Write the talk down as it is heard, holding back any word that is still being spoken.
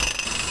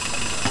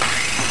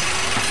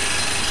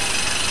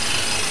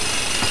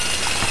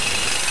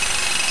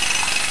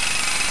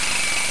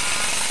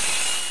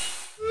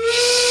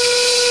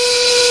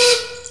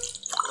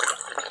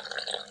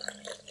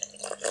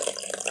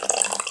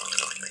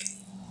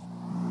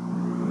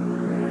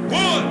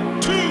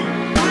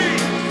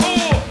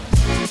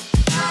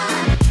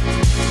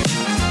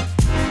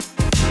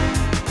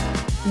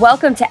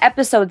Welcome to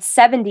episode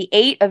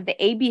 78 of the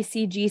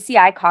ABC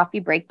GCI Coffee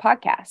Break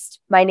podcast.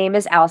 My name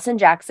is Allison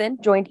Jackson,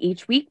 joined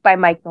each week by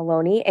Mike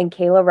Maloney and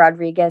Kayla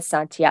Rodriguez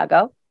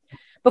Santiago.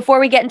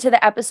 Before we get into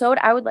the episode,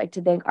 I would like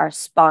to thank our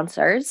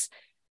sponsors.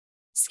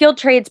 Skilled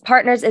Trades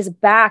Partners is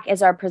back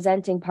as our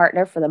presenting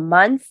partner for the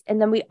month. And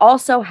then we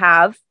also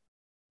have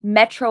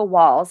Metro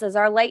Walls as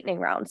our lightning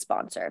round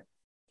sponsor.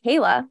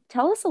 Kayla,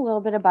 tell us a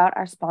little bit about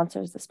our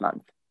sponsors this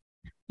month.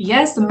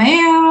 Yes,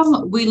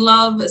 ma'am. We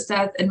love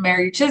Seth and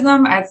Mary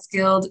Chisholm at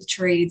Skilled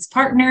Trades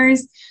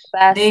Partners.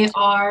 They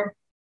are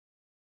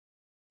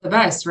the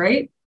best,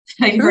 right?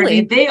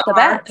 Truly, they the are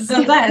best.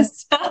 the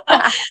best.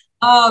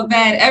 Oh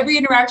man, every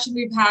interaction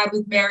we've had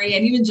with Mary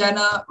and even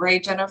Jenna,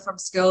 right? Jenna from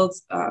Skilled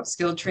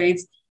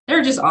Trades,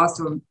 they're just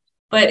awesome.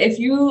 But if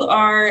you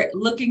are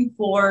looking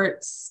for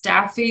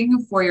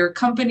staffing for your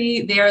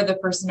company, they are the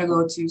person to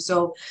go to.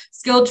 So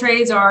Skilled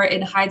Trades are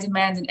in high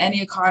demand in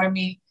any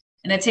economy.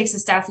 And it takes a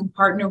staffing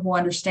partner who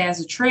understands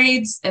the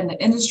trades and the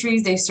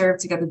industries they serve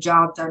to get the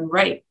job done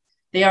right.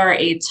 They are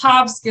a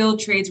top skilled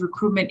trades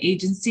recruitment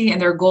agency, and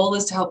their goal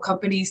is to help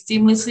companies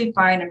seamlessly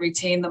find and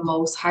retain the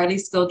most highly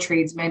skilled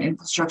tradesmen and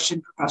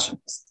construction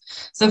professionals.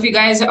 So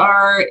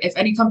if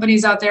any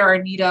companies out there are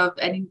in need of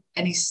any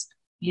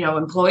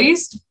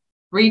employees,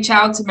 reach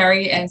out to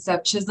Mary and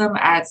Seth Chisholm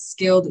at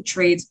Skilled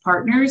Trades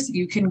Partners.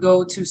 You can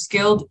go to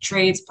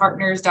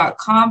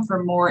skilledtradespartners.com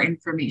for more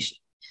information.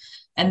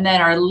 And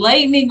then our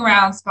lightning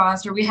round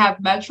sponsor, we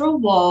have Metro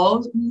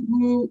Walls,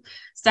 who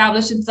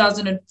established in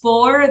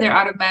 2004. They're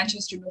out of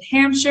Manchester, New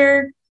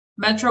Hampshire.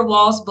 Metro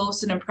Walls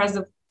boasts an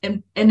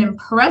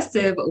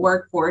impressive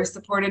workforce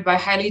supported by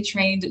highly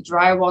trained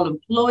drywall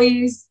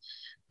employees.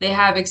 They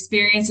have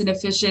experience in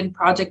efficient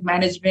project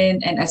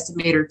management and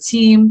estimator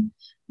team.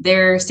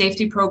 Their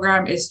safety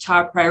program is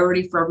top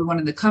priority for everyone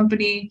in the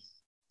company.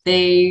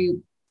 They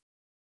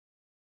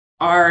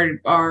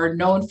are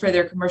known for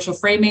their commercial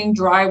framing,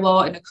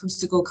 drywall, and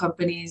acoustical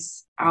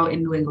companies out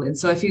in New England.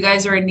 So if you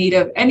guys are in need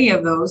of any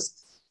of those,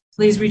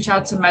 please reach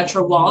out to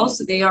Metro Walls.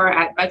 They are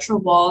at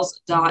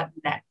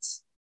metrowalls.net.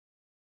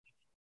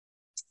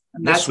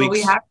 And that's what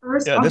we have for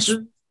responses.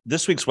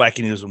 This week's wacky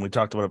news, when we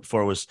talked about it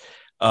before, was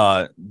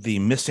the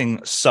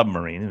missing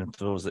submarine. And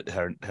for those that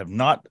have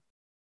not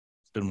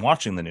been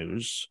watching the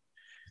news,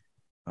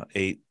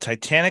 a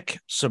Titanic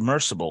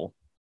submersible,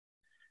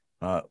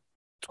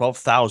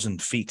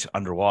 12,000 feet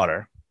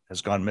underwater,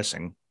 has gone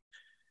missing.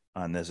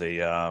 And there's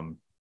that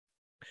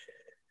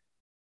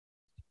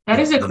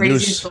is a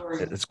crazy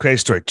story. It's a crazy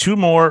story. Two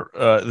more.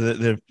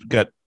 They've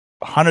got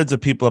hundreds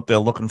of people up there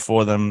looking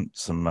for them.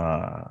 Some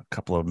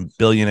couple of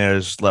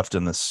billionaires left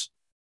in this.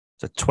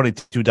 It's a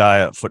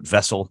 22-foot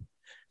vessel.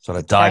 So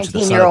it died to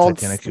the side of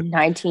the Titanic.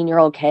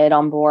 19-year-old kid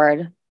on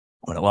board.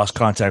 When it lost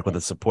contact with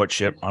the support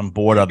ship, on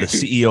board are the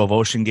CEO of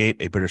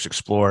OceanGate, a British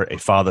explorer, a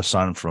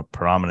father-son from a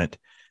prominent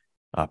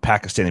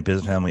Pakistani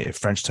business family, a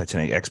French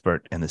Titanic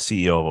expert, and the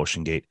CEO of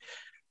OceanGate.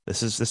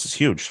 This is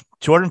huge.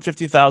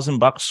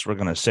 $250,000. We're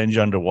going to send you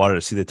underwater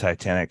to see the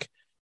Titanic.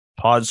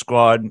 Pod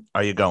Squad,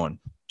 are you going?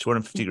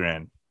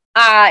 $250,000.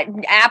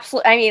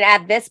 Absolutely. I mean,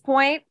 at this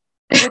point,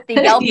 with the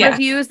Yelp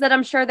reviews that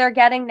I'm sure they're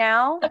getting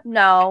now,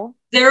 no.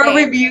 0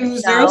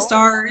 reviews, 0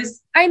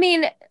 stars. I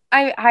mean,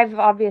 I've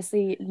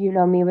obviously,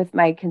 me with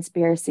my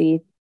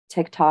conspiracy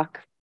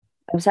TikTok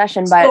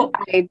obsession, but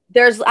I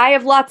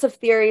have lots of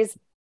theories.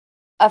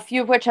 A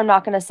few of which I'm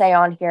not going to say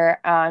on here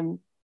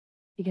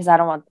because I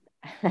don't want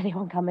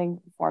anyone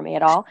coming for me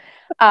at all.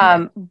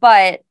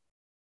 But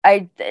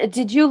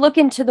did you look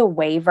into the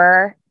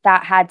waiver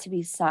that had to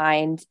be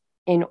signed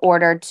in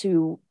order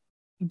to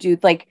do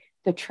like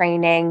the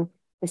training,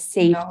 the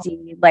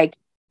safety, like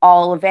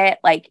all of it?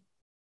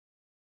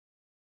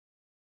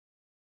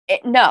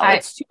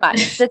 It's too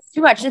much. That's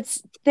too much.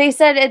 They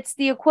said it's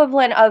the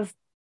equivalent of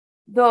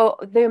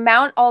the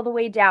amount all the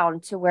way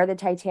down to where the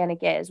Titanic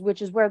is, which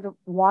is where the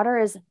water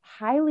is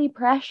highly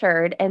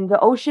pressured and the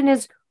ocean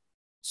is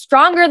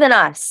stronger than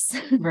us.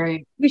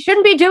 Right. We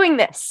shouldn't be doing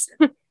this.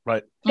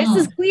 Right. This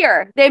is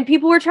clear. Then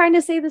people were trying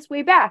to say this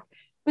way back,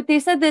 but they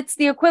said that's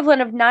the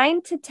equivalent of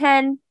 9 to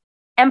 10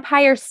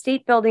 Empire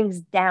State Buildings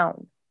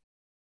down.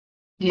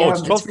 Yeah,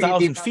 it's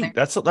 12,000 feet.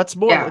 That's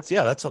more.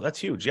 Yeah. That's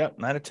huge. Yeah,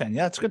 9 to 10.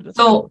 Yeah, it's good. That's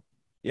good.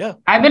 Yeah.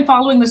 I've been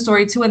following the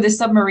story too, and this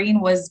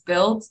submarine was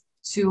built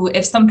to,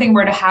 if something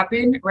were to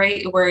happen,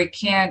 right, where it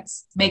can't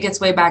make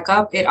its way back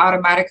up, it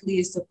automatically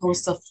is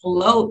supposed to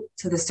float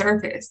to the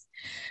surface.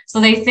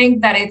 So they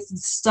think that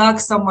it's stuck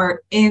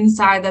somewhere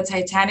inside the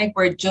Titanic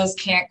where it just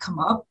can't come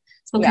up.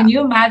 So can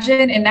you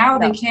imagine? And now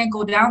they can't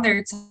go down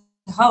there to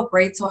help,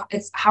 right? So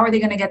how are they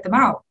going to get them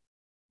out?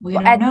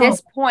 At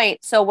this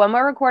point, so when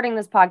we're recording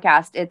this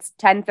podcast, it's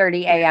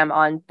 10:30 a.m.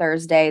 on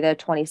Thursday, the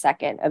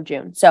 22nd of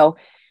June. So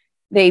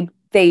they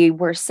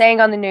were saying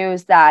on the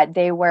news that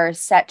they were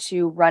set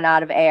to run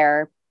out of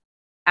air.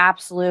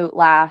 Absolute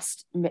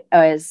last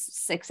is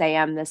 6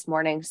 a.m. this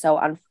morning. So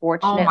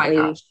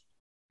unfortunately,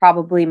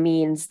 probably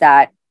means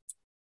that.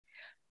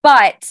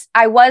 But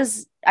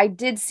I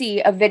did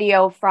see a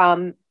video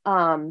from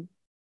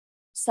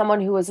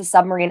someone who was a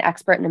submarine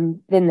expert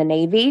in the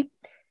Navy,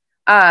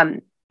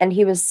 And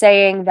he was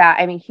saying that,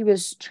 I mean, he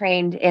was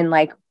trained in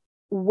like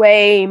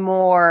way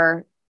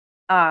more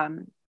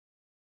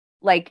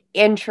like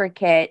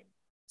intricate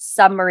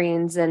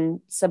submarines and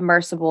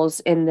submersibles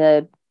in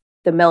the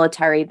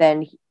military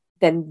than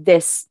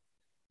this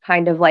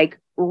kind of like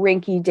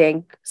rinky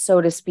dink,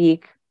 so to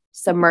speak,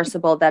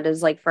 submersible that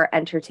is like for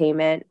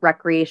entertainment,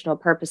 recreational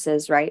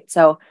purposes, right?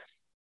 So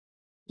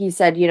he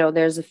said, you know,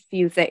 there's a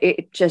few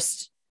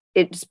things,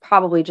 it's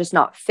probably just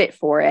not fit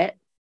for it.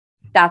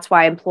 That's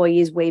why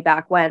employees way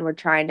back when were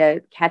trying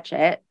to catch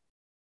it.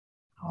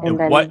 And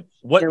then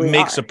what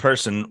makes a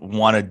person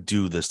want to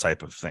do this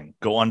type of thing?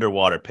 Go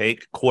underwater, pay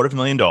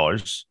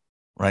 $250,000,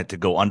 right, to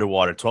go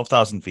underwater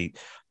 12,000 feet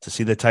to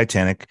see the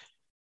Titanic.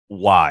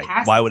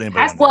 Why? Why would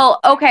anybody? Well,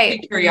 okay,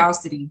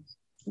 curiosity,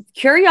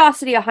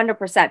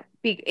 100%,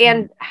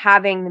 and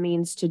having the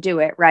means to do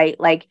it, right?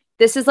 Like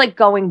this is like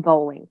going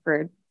bowling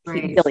for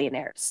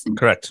billionaires,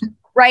 correct?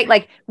 Right?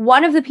 Like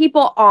one of the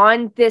people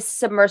on this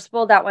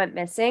submersible that went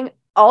missing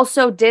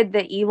also did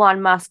the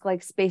Elon Musk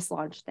like space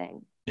launch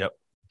thing. Yep.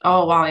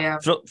 Oh wow, yeah.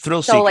 Thrill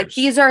so seekers. Like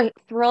these are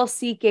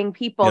thrill-seeking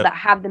people that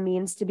have the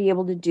means to be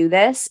able to do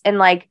this, and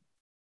like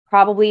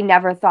probably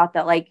never thought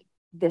that like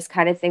this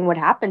kind of thing would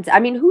happen I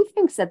mean, who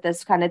thinks that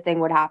this kind of thing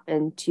would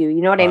happen to,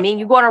 you know what I mean?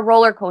 You go on a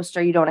roller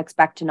coaster, you don't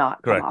expect to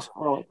not come off a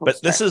roller coaster.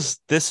 But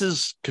this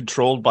is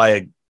controlled by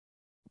a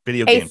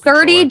video game. A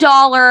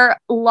 $30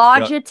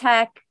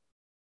 Logitech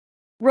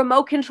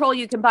remote control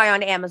you can buy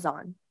on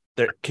Amazon.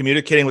 They're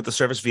communicating with the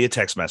surface via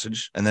text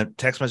message, and then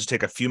text messages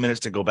take a few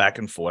minutes to go back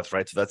and forth,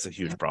 right? So that's a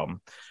huge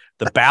problem.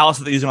 The ballast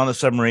that they're using on the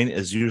submarine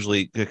is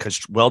usually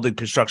welded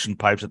construction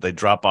pipes that they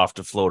drop off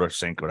to float or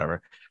sink or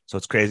whatever. So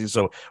it's crazy.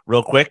 So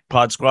real quick,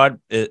 Pod Squad,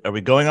 are we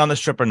going on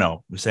this trip or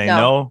no? We're saying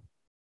no?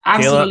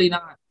 Absolutely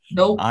not.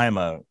 Nope. I'm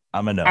a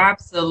no.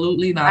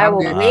 Absolutely not. I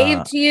will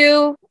wave to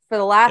you for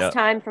the last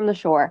time from the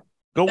shore.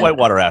 Go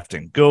whitewater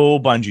rafting. Go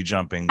bungee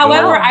jumping.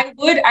 However,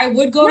 I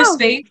would go to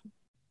space.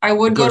 I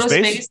would go to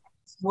space.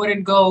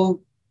 Wouldn't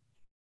go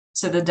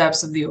to the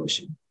depths of the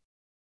ocean.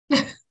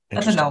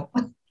 That's a no.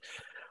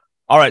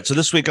 All right. So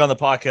this week on the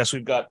podcast,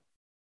 we've got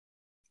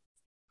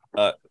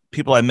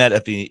people I met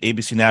at the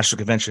ABC National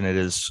Convention. It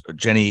is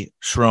Jenny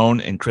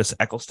Schroen and Chris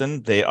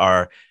Eccleson. They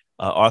are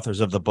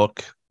authors of the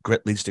book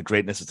Grit Leads to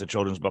Greatness. It's a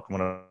children's book. I'm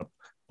going to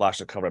flash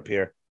the cover up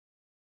here.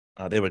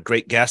 They were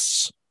great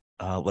guests.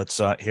 Let's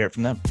hear it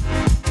from them.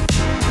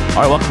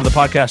 All right, welcome to the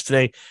podcast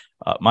today.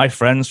 My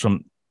friends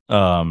from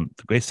the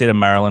great state of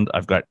Maryland.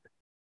 I've got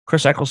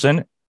Chris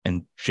Eccleson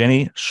and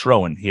Jenny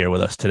Schroen here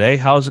with us today.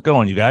 How's it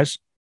going, you guys?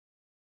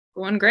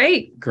 Going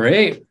great.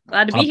 Great.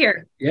 Glad to be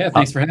here. Yeah,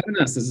 thanks for having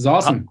us. This is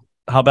awesome.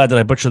 How bad did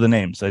I butcher the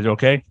names? Is it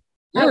okay?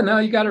 Yeah, no,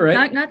 you got it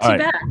right. Not too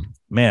bad.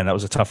 Man, that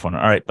was a tough one.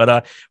 All right,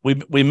 but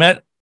we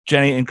met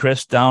Jenny and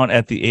Chris down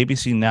at the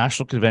ABC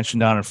National Convention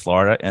down in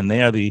Florida, and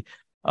they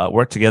are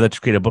work together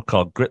to create a book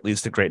called Grit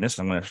Leads to Greatness.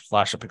 I'm going to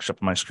flash a picture up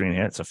on my screen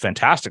here. It's a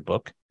fantastic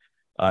book.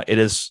 It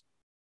is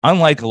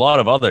unlike a lot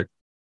of other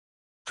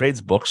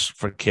trades books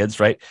for kids,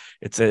 right?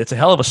 It's a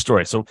hell of a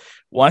story. So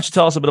why don't you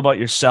tell us a bit about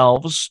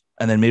yourselves,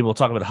 and then maybe we'll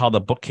talk about how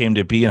the book came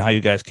to be and how you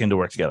guys came to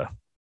work together.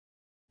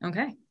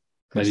 Okay.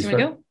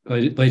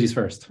 Ladies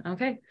first.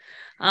 Okay.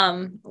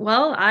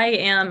 Well, I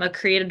am a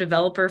creative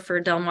developer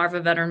for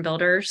Delmarva Veteran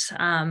Builders.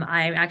 I'm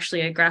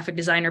actually a graphic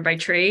designer by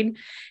trade,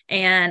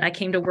 and I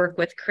came to work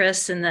with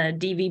Chris and the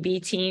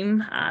DVB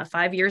team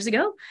 5 years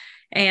ago.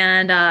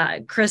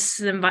 And Chris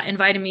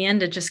invited me in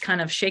to just kind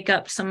of shake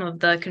up some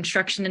of the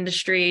construction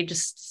industry,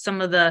 just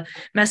some of the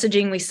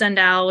messaging we send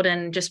out,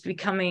 and just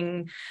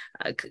becoming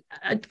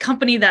a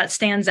company that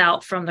stands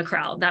out from the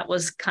crowd. That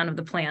was kind of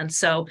the plan.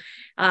 So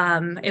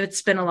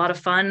it's been a lot of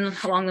fun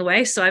along the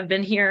way. So I've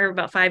been here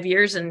about 5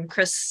 years. And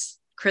Chris,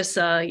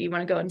 you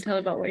want to go and tell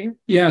about what you?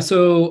 Yeah,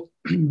 so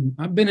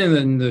I've been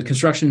in the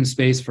construction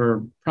space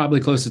for probably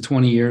close to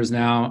 20 years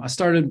now. I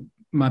started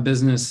my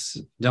business,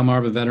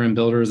 Delmarva Veteran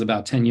Builders,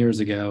 about 10 years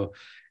ago.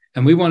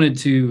 And we wanted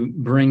to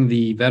bring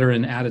the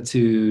veteran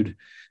attitude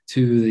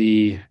to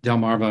the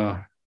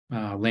Delmarva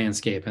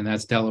landscape. And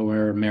that's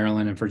Delaware,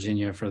 Maryland, and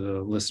Virginia for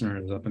the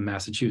listeners up in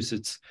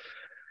Massachusetts.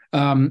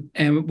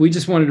 And we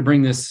just wanted to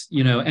bring this,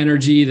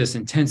 energy, this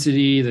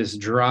intensity, this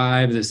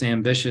drive, this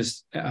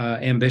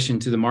ambition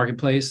to the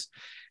marketplace.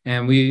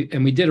 And we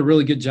did a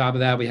really good job of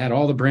that. We had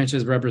all the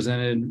branches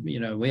represented.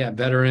 We had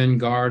veteran,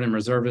 guard, and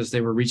reservists. They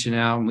were reaching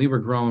out, and we were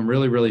growing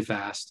really, really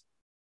fast.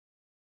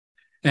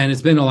 And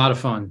it's been a lot of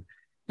fun.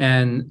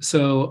 And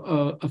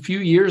so a few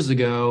years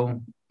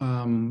ago,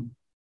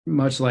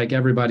 much like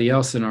everybody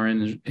else in our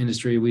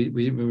industry,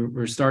 we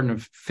were starting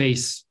to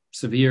face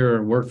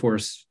severe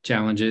workforce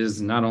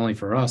challenges, not only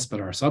for us,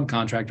 but our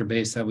subcontractor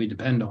base that we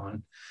depend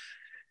on.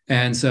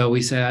 And so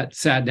we sat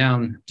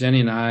down, Jenny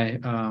and I,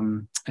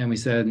 and we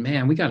said,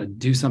 man, we got to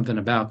do something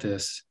about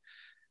this.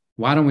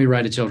 Why don't we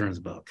write a children's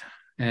book?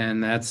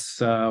 And that's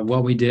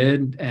what we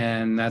did.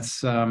 And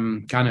that's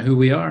kind of who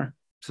we are.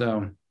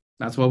 So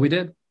that's what we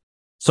did.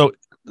 So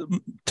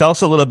tell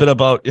us a little bit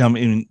about,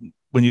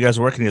 when you guys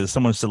were working together,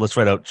 someone said, let's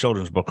write a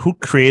children's book. Who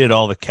created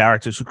all the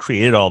characters? Who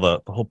created all the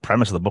whole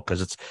premise of the book?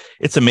 Because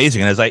it's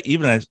amazing. And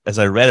as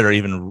I read it, or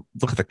even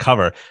look at the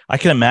cover, I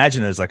can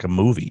imagine it as like a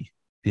movie.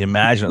 You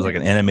imagine it as like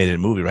an animated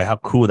movie, right? How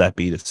cool would that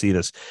be to see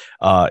this?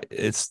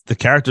 It's the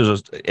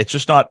characters. It's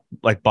just not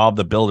like Bob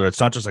the Builder. It's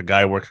not just a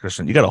guy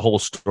working. You got a whole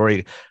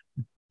story,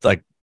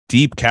 like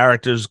deep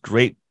characters,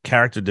 great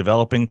character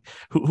developing.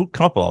 Who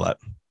come up with all that?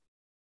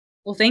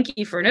 Well, thank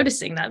you for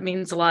noticing. That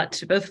means a lot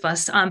to both of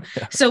us.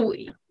 So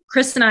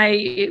Chris and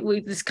I,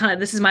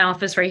 this is my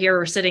office right here.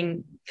 We're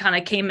sitting, kind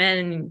of came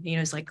in and,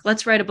 it's like,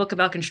 let's write a book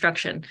about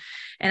construction.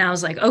 And I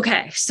was like,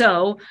 okay,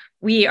 so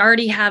we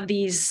already have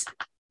this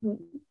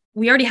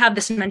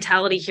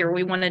mentality here.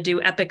 We want to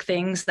do epic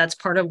things. That's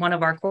part of one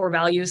of our core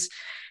values.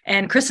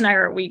 And Chris and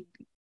I we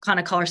kind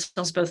of call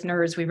ourselves both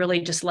nerds. We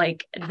really just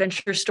like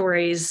adventure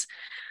stories,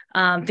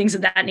 things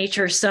of that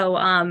nature.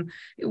 So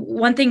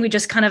one thing we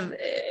just kind of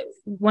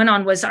went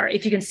on was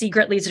if you can see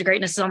grit leads to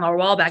greatness on our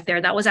wall back there,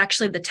 that was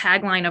actually the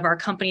tagline of our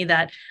company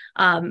that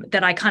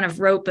I kind of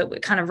wrote, but we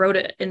kind of wrote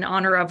it in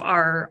honor of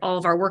all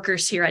of our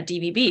workers here at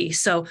DVB.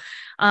 So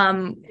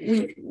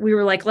we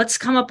were like, let's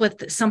come up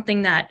with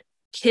something that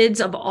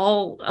kids of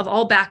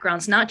all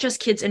backgrounds, not just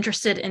kids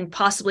interested in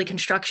possibly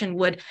construction,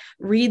 would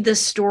read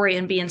this story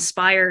and be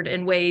inspired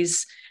in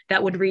ways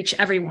that would reach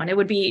everyone. It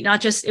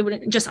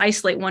wouldn't just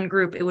isolate one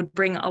group. It would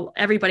bring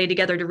everybody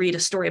together to read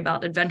a story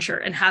about adventure,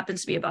 and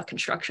happens to be about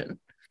construction.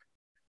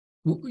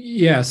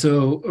 Yeah.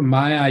 So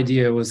my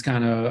idea was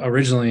kind of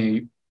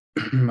originally,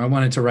 I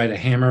wanted to write a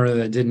hammer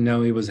that didn't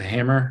know he was a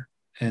hammer.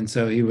 And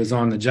so he was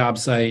on the job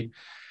site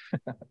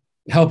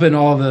helping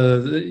all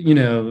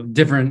the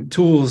different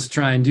tools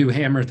try and do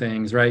hammer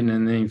things, right?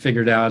 And then he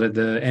figured out at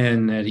the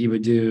end that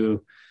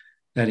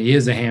he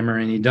is a hammer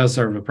and he does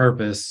serve a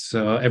purpose.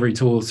 So every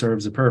tool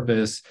serves a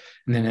purpose.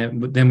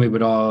 And then we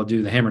would all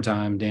do the hammer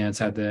time dance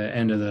at the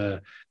end of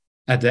the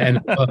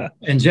book.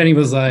 And Jenny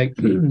was like,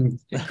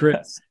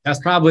 Chris, that's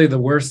probably the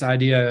worst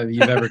idea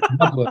you've ever come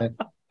up with.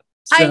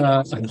 So,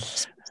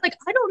 I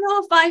don't know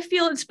if I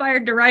feel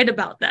inspired to write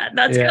about that.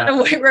 That's kind of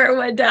where it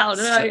went down.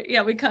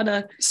 And we kind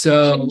of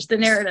changed the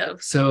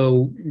narrative.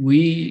 So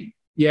we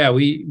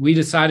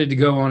decided to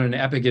go on an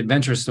epic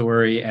adventure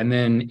story and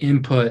then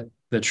input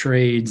the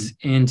trades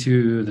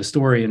into the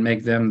story and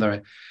make them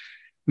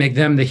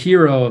the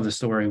hero of the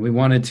story. We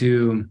wanted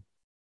to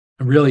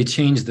really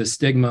change the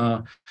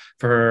stigma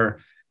for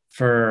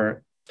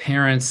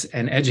parents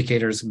and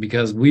educators,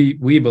 because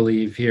we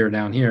believe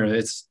down here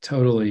it's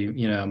totally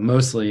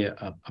mostly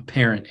a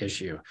parent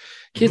issue.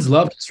 Kids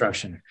love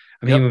construction.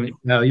 I mean,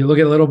 you look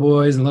at little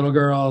boys and little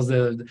girls,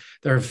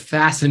 they're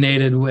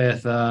fascinated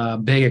with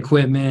big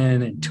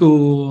equipment and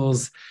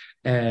tools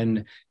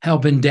and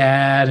helping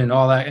dad and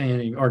all that,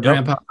 or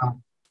grandpa.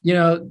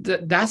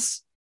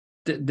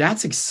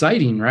 That's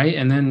exciting, right?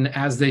 And then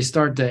as they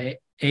start to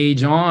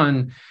age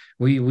on,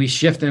 we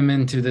shift them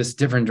into this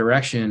different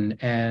direction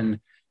and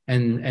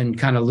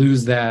kind of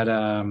lose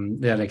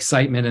that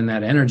excitement and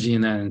that energy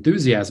and that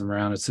enthusiasm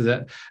around it.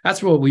 So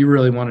that's what we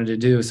really wanted to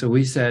do. So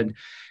we said,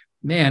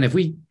 man, if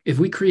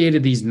we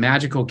created these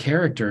magical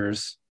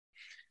characters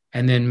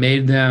and then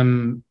made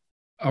them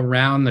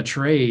around the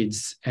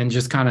trades and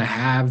just kind of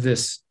have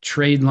this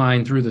trade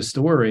line through the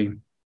story,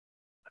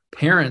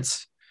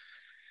 parents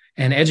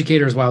and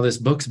educators, while this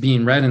book's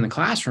being read in the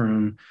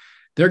classroom,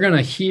 they're going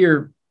to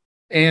hear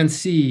and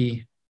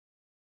see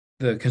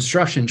the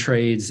construction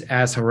trades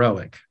as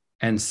heroic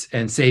and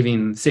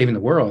saving the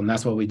world. And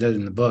that's what we did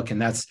in the book.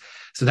 And that's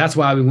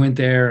why we went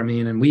there. I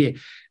mean, and we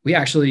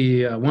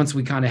actually, once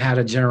we kind of had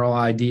a general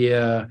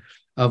idea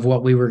of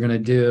what we were going to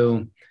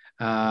do,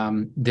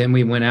 then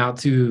we went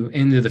out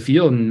into the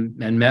field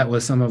and met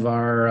with some of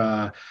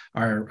our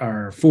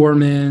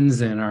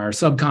foremans and our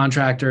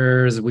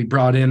subcontractors. We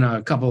brought in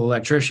a couple of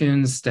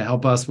electricians to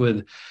help us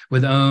with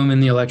Ohm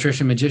and the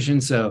electrician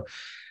magician. So,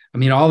 I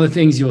mean, all the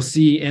things you'll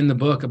see in the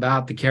book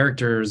about the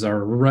characters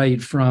are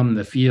right from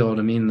the field.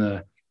 I mean,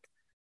 the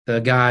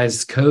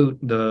guy's coat,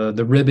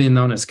 the ribbon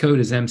on his coat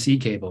is MC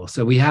cable.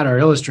 So we had our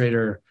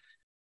illustrator,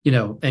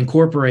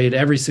 incorporate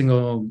every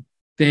single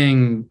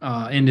thing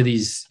into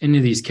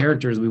these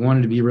characters. We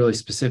wanted to be really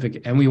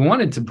specific, and we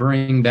wanted to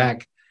bring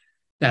back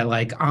that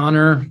like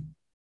honor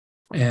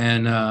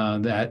and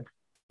that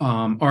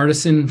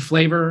artisan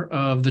flavor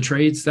of the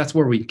trades. That's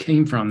where we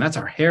came from. That's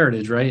our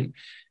heritage, right?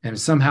 And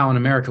somehow in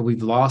America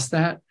we've lost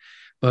that.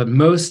 But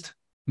most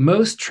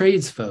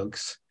trades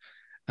folks,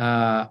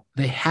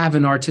 they have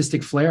an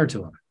artistic flair to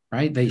them,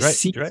 right? They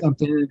see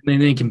something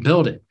and they can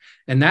build it,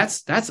 and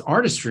that's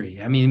artistry.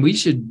 I mean, we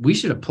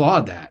should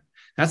applaud that.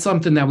 That's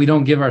something that we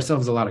don't give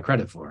ourselves a lot of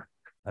credit for.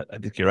 I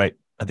think you're right.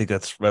 I think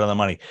that's right on the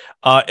money.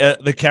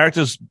 The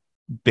characters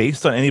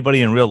based on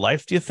anybody in real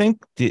life, do you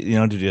think? Did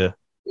you?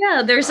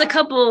 Yeah, there's a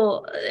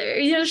couple,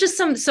 just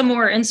some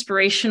more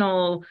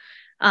inspirational,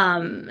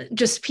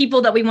 just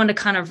people that we want to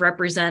kind of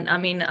represent. I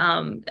mean,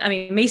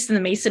 Mason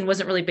the Mason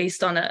wasn't really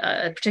based on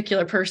a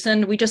particular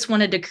person. We just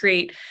wanted to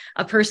create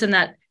a person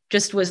that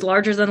just was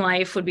larger than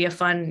life, would be a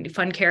fun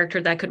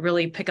character that could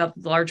really pick up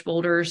large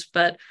boulders,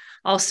 but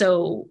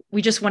also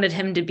we just wanted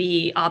him to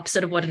be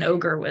opposite of what an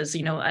ogre was,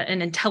 you know,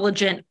 an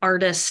intelligent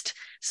artist,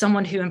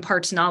 someone who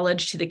imparts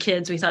knowledge to the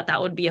kids. We thought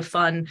that would be a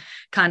fun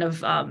kind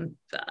of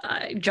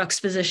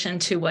juxtaposition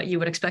to what you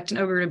would expect an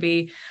ogre to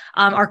be.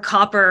 Our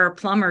copper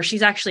plumber,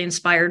 she's actually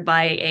inspired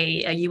by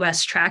a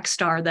U.S. track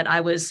star that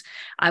I was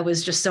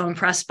just so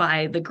impressed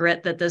by the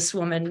grit that this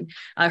woman,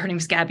 her name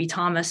is Gabby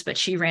Thomas, but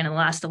she ran in the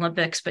last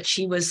Olympics. But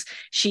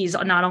she's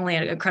not only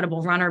an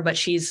incredible runner, but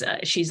she's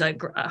a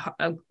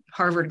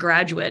Harvard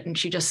graduate, and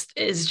she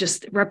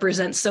just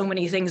represents so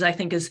many things. I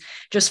think is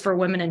just for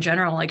women in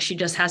general. Like she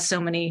just has so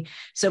many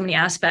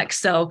aspects.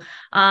 So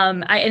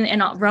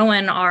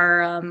Rowan,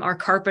 our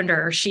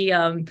carpenter,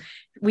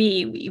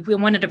 we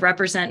wanted to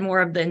represent more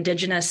of the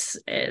indigenous,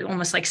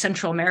 almost like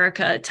Central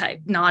America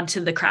type nod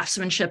to the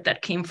craftsmanship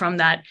that came from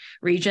that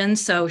region.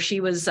 So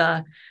she was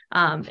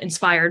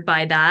inspired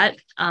by that.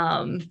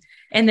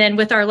 And then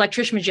with our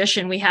electrician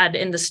magician, we had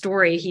in the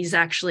story, he's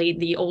actually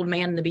the old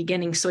man in the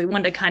beginning. So we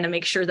wanted to kind of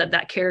make sure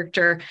that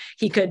character,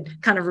 he could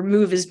kind of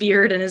remove his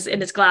beard and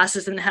his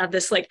glasses and have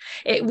this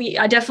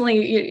I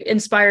definitely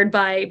inspired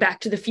by Back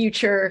to the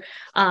Future,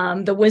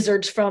 the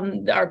wizards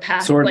from our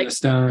past, Sword in the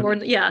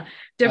Stone.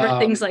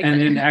 Different things like and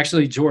that. And then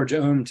actually George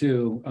Ohm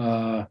too.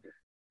 I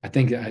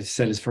think I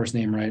said his first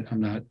name right. I'm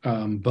not,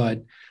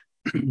 but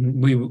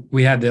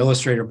we had the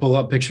illustrator pull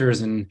up pictures,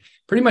 and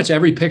pretty much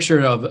every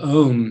picture of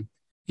Ohm,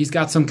 he's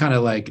got some kind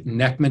of like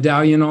neck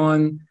medallion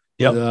on,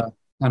 with a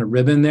kind of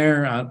ribbon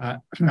there. I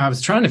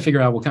was trying to figure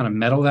out what kind of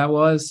metal that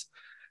was,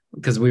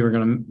 because we were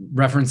going to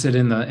reference it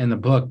in the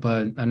book,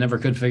 but I never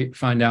could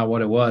find out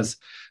what it was.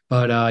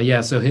 But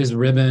so his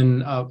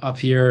ribbon up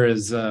here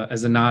is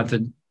as a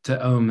nod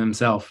to Ohm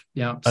himself.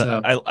 Yeah.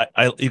 So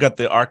you got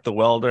the Arc the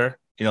Welder,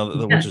 you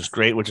know, which is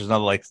great, which is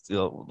another like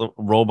the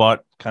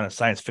robot kind of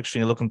science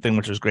fiction looking thing,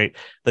 which is great.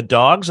 The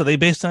dogs, are they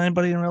based on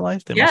anybody in real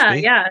life? They must be.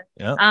 Yeah.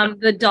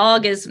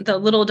 The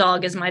little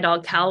dog is my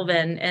dog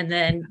Calvin, and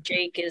then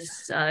Jake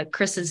is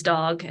Chris's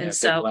dog. And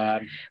so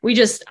I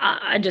just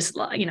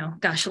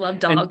gosh, I love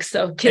dogs.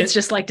 So kids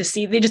just like to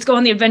see, they just go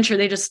on the adventure.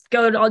 They just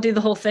go, I'll do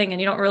the whole thing.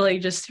 And you don't really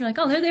you're like,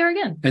 oh, there they are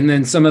again. And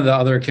then some of the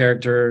other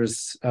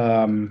characters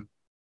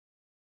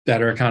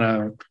that are kind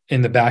of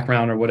in the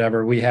background or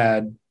whatever, we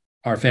had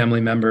our family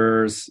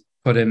members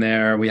put in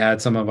there. We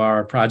had some of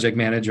our project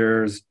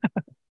managers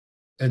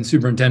and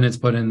superintendents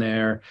put in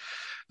there,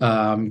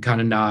 kind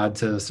of nod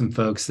to some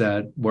folks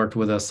that worked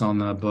with us on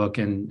the book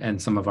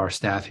and some of our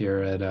staff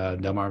here at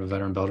Delmarva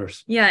Veteran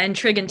Builders. Yeah, and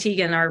Trig and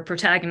Tegan, our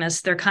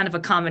protagonists, they're kind of a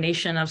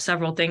combination of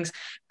several things.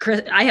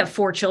 Chris, I have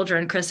 4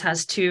 children. Chris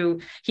has 2.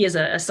 He has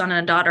a son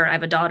and a daughter. I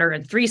have a daughter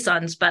and 3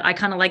 sons, but I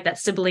kind of like that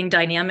sibling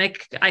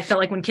dynamic. I felt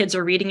like when kids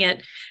are reading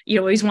it, you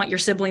always want your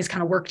siblings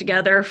kind of work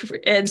together.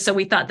 And so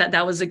we thought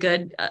that was a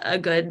good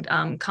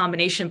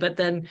combination. But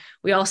then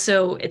we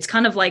also, it's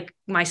kind of like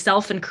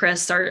myself and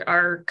Chris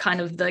are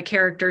kind of the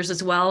characters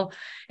as well.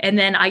 And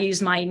then I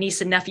use my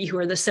niece and nephew, who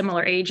are the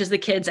similar age as the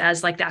kids,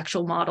 as like the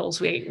actual models.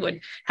 We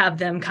would have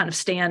them kind of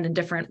stand in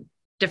different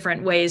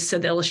ways so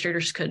the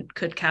illustrators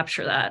could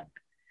capture that.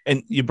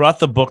 And you brought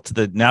the book to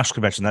the national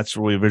convention. That's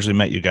where we originally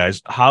met you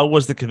guys. How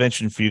was the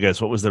convention for you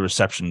guys? What was the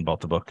reception about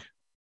the book?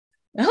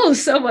 Oh,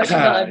 so much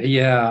fun.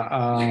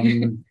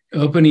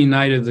 Opening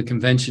night of the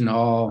convention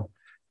hall.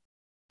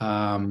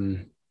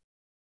 I've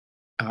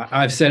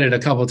said it a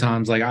couple of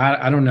times, like,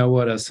 I don't know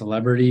what a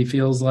celebrity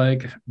feels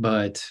like,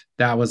 but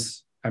that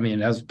was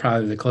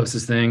probably the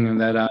closest thing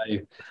that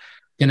I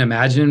can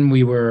imagine.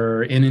 We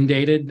were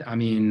inundated. I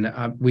mean,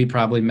 we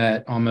probably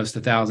met almost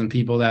 1,000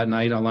 people that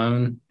night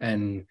alone.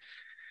 And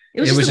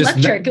it was just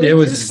electric. It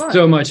was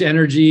so much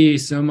energy,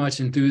 so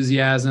much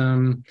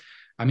enthusiasm.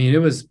 I mean, it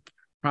was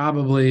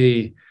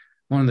probably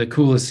one of the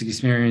coolest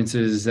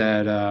experiences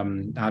that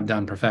I've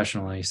done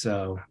professionally.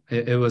 So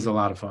it was a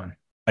lot of fun.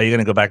 Are you going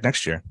to go back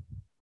next year?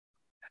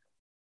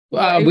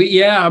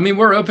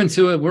 We're open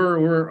to it.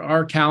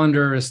 Our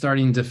calendar is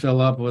starting to fill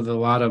up with a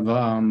lot of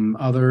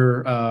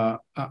other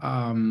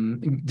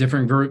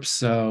different groups.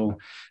 So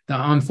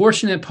the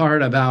unfortunate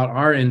part about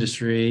our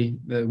industry,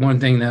 the one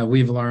thing that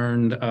we've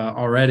learned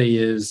already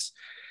is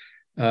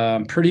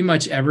pretty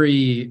much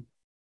every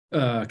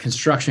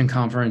construction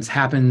conference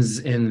happens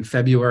in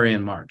February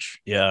and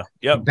March. Yeah.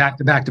 Yep. Back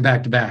to back to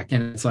back to back.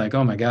 And it's like,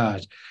 oh my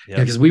gosh.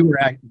 Because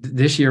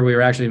this year we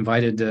were actually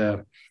invited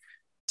to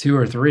 2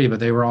 or 3, but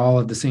they were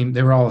all the same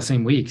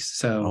weeks.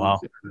 So,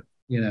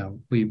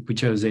 we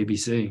chose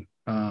ABC.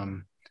 I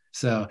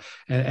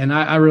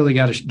really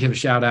got to give a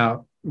shout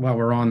out while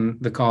we're on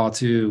the call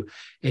to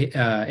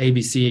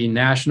ABC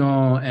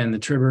National and the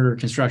Tribber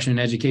Construction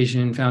and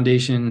Education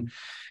Foundation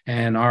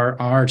and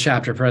our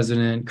chapter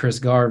president, Chris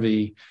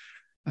Garvey.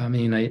 I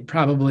mean,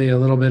 probably a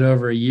little bit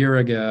over a year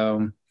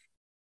ago,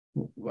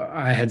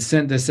 I had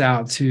sent this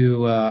out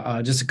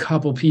to just a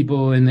couple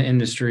people in the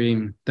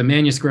industry. The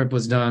manuscript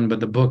was done, but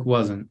the book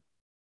wasn't.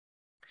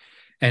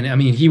 And I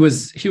mean, he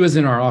was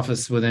in our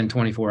office within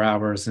 24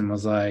 hours and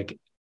was like,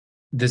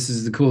 "This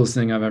is the coolest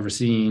thing I've ever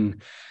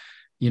seen.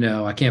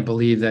 I can't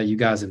believe that you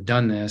guys have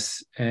done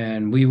this."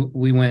 And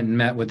we went and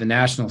met with the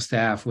national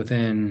staff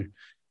within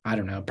I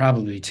don't know,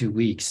 probably 2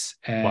 weeks.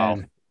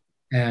 Wow.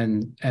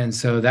 And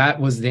so that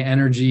was the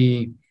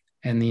energy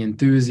and the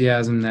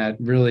enthusiasm that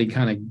really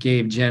kind of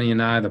gave Jenny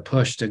and I the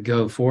push to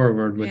go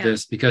forward with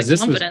this, because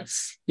this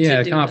confidence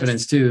was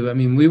confidence too. I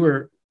mean,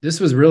 this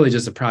was really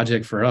just a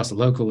project for us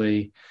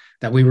locally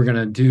that we were going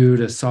to do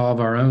to solve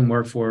our own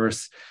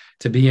workforce,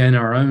 to be in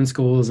our own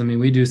schools. I mean,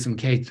 we do some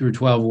K through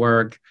 12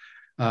 work,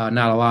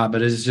 not a lot,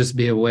 but it's just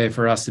be a way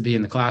for us to be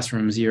in the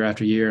classrooms year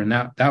after year. And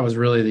that was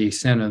really the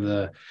extent of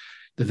the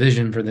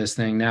vision for this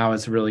thing. Now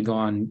it's really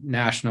gone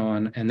national,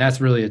 and that's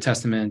really a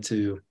testament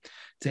to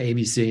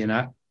ABC.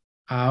 And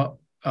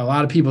a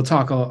lot of people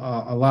talk a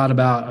lot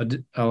about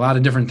a lot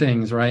of different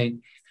things, right?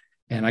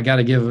 And I got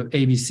to give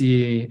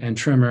ABC and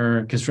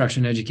Trimmer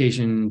Construction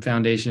Education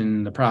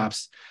Foundation the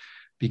props,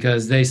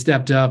 because they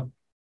stepped up.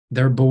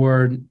 Their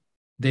board,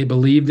 they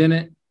believed in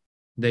it,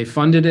 they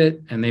funded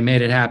it, and they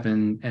made it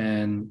happen.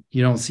 And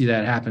you don't see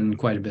that happen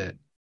quite a bit.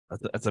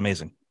 That's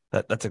amazing.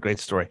 That's a great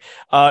story.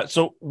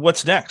 So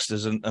what's next?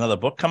 Is another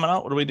book coming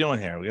out? What are we doing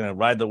here? We're going to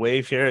ride the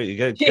wave here. You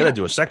got to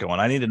do a second one.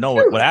 I need to know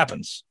what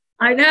happens.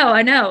 I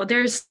know.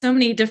 There's so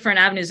many different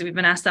avenues. We've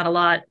been asked that a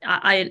lot.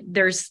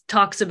 There's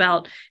talks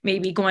about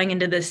maybe going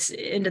into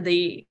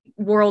the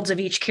worlds of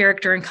each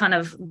character and kind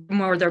of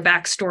more their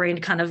backstory,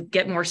 and kind of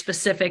get more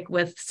specific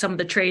with some of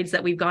the trades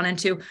that we've gone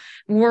into.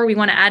 More we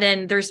want to add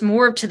in, there's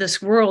more to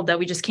this world that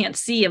we just can't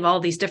see, of all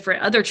these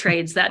different other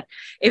trades that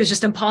it was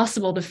just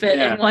impossible to fit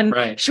in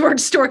one short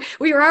story.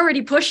 We were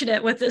already pushing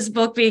it with this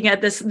book being at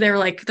this. They're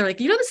like,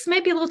 this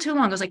might be a little too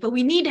long. I was like, but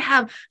we need to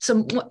have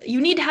you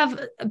need to have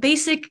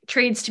basic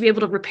trades to be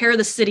able to repair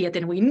the city at the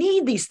end. We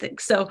need these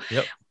things. So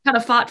kind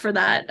of fought for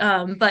that.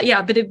 But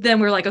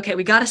then we're like, okay,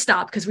 we got to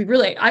stop, because we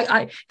really,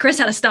 Chris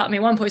had to stop me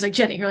at one point. He's like,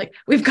 Jenny, you're like,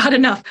 we've got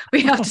enough.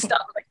 We have to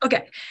stop. I'm like,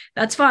 okay,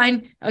 that's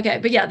fine. Okay.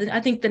 But yeah, I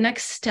think the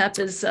next step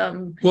is,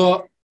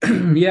 well,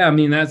 yeah, I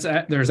mean,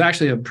 there's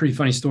actually a pretty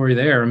funny story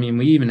there. I mean,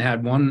 we even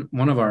had one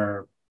of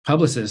our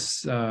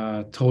publicists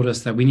told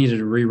us that we needed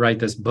to rewrite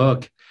this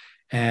book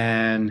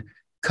and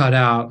cut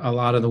out a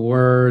lot of the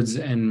words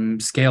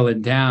and scale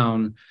it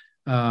down.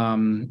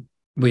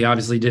 We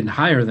obviously didn't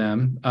hire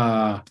them.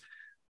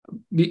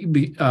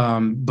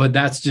 But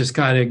that's just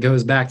kind of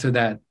goes back to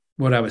that,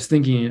 what I was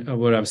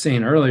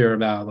saying earlier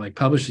about like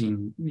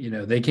publishing,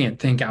 they can't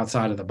think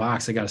outside of the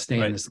box. They got to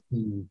stay in this.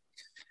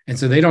 And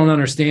so they don't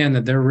understand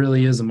that there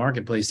really is a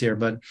marketplace here.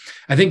 But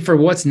I think for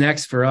what's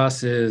next for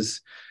us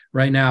is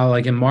right now,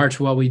 like in March,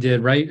 what we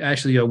did,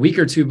 actually a week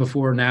or two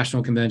before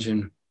National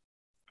Convention,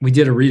 we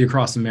did a Read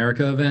Across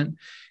America event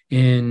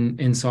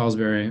in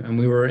Salisbury, and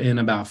we were in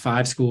about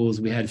 5 schools.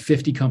 We had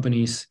 50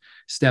 companies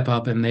step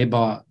up, and they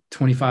bought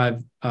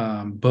 25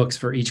 books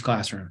for each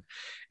classroom,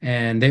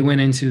 and they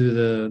went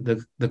into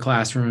the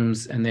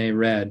classrooms and they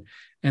read,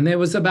 and there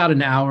was about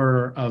an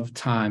hour of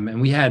time,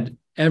 and we had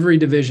every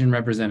division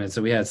represented.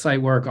 So we had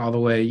site work all the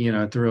way,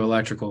 through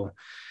electrical,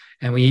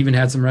 and we even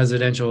had some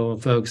residential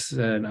folks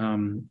that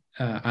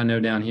I know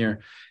down here,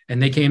 and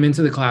they came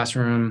into the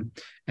classroom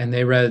and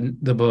they read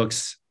the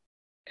books.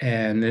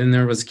 And then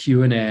there was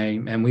Q&A,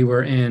 and we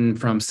were in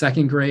from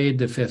 2nd grade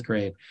to 5th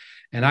grade.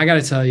 And I got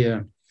to tell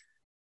you,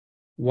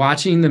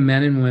 watching the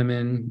men and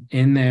women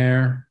in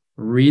there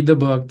read the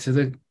book to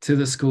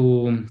the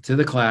school, to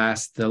the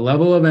class, the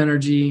level of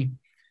energy,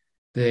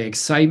 the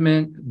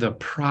excitement, the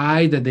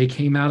pride that they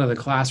came out of the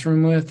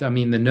classroom with. I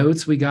mean, the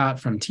notes we got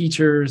from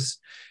teachers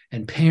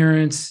and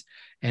parents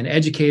and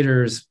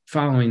educators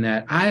following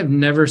that. I have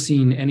never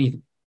seen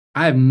anything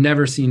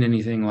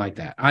like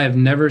that. I have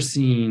never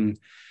seen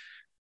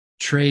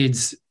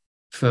trades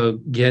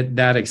folk get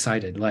that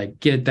excited, like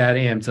get that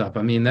amped up.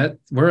 I mean, that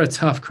we're a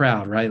tough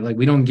crowd, right? Like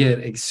we don't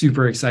get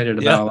super excited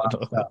about a lot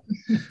of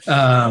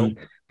stuff.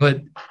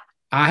 But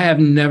I have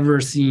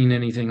never seen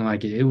anything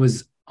like it. It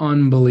was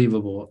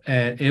unbelievable.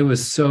 And it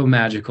was so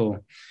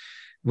magical.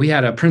 We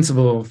had a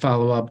principal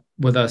follow up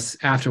with us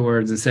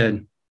afterwards and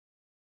said,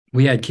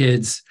 we had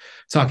kids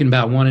talking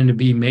about wanting to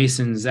be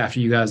masons after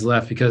you guys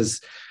left because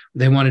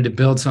they wanted to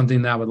build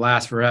something that would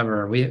last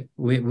forever. We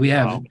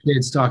have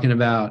kids talking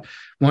about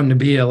wanting to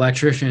be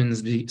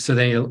electricians so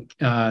they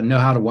know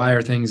how to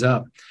wire things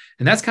up.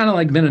 And that's kind of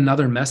like been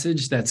another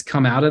message that's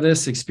come out of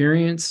this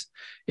experience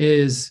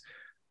is,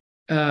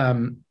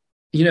 learning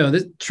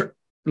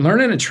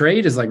a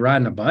trade is like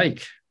riding a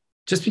bike.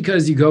 Just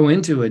because you go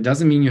into it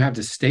doesn't mean you have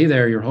to stay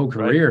there your whole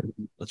career.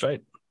 Right. That's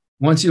right.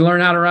 Once you learn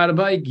how to ride a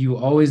bike, you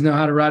always know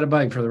how to ride a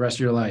bike for the rest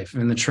of your life.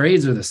 And the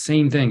trades are the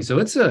same thing. So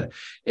I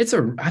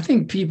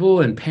think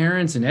people and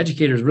parents and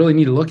educators really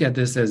need to look at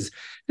this as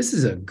this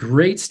is a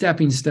great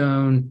stepping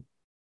stone.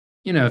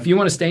 If you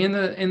want to stay in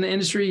the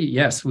industry,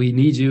 yes, we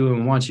need you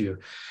and want you.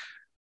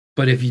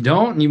 But if you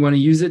don't and you want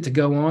to use it to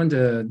go on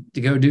to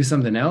go do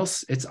something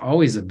else, it's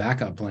always a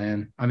backup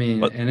plan. I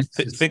mean,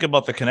 think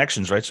about the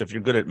connections, right? So if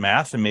you're good at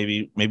math and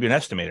maybe an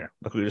estimator,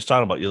 like we were just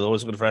talking about, you're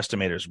always good for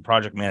estimators and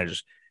project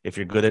managers. If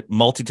you're good at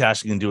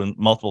multitasking and doing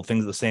multiple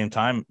things at the same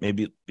time,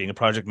 maybe being a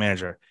project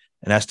manager,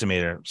 an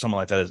estimator, something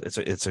like that,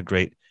 it's a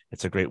great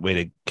it's a great way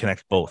to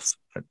connect both.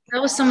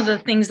 That was some of the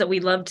things that we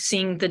loved,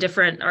 seeing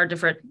our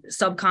different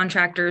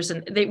subcontractors,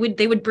 and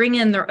they would bring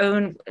in their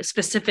own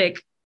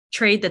specific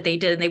trade that they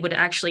did, and they would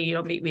actually,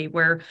 maybe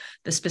wear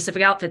the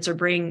specific outfits or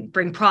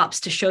bring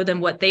props to show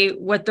them what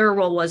their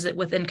role was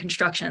within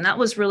construction. And that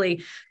was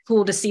really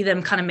cool to see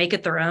them kind of make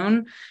it their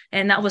own.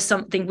 And that was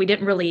something we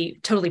didn't really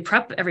totally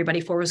prep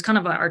everybody for. It was kind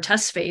of our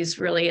test phase,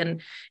 really.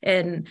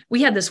 And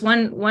we had this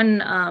one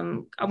of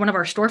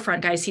our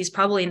storefront guys. He's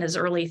probably in his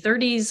early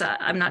 30s.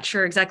 I'm not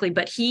sure exactly,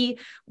 but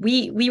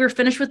we were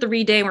finished with the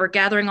read day, and we were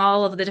gathering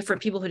all of the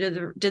different people who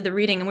did the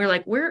reading, and we were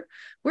like, where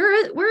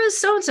is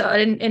so-and-so?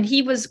 And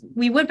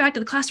we went back to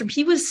the classroom.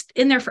 He was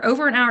in there for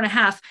over an hour and a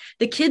half.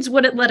 The kids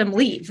wouldn't let him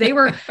leave. They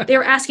were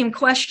asking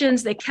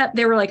questions.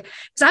 They were like,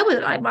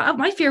 because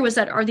my fear was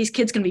that, are these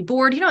kids going to be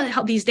bored?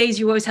 How these days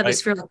you always have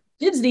this fear, like,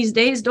 kids these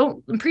days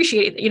don't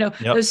appreciate it.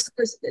 Yep.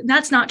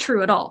 That's not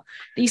true at all.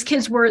 These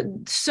kids were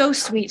so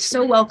sweet,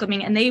 so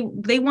welcoming, and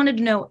they wanted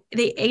to know.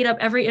 They ate up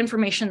every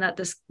information that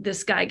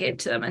this guy gave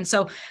to them. And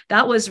so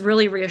that was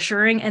really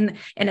reassuring and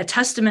a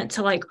testament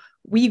to, like,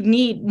 we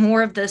need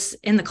more of this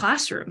in the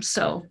classroom.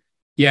 So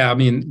yeah, I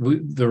mean,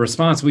 the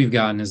response we've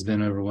gotten has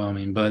been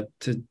overwhelming, but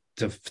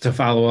to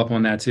follow up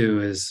on that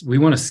too, is we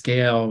want to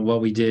scale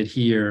what we did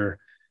here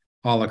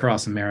all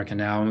across America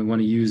now. And we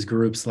want to use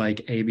groups like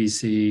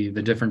ABC,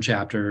 the different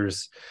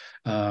chapters.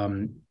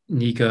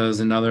 NICO's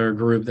another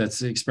group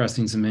that's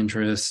expressing some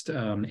interest,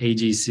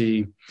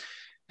 AGC.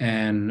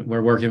 And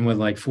we're working with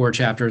like 4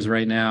 chapters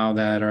right now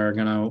that are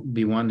going to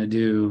be wanting to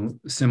do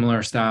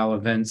similar style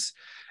events.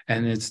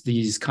 And it's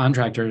these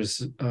contractors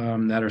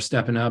that are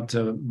stepping up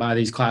to buy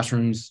these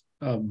classrooms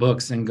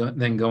books and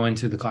then go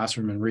into the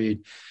classroom and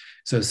read.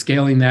 So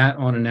scaling that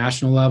on a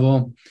national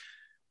level,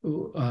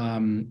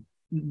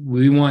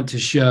 we want to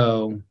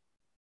show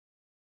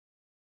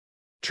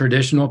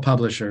traditional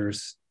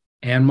publishers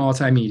and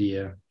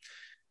multimedia.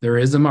 There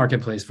is a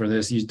marketplace for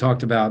this. You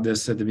talked about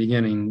this at the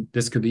beginning.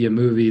 This could be a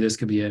movie. This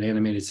could be an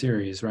animated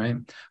series, right?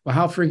 Well,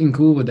 how freaking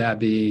cool would that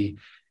be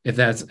if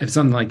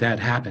something like that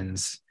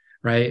happens,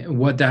 right?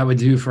 What that would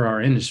do for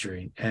our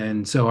industry.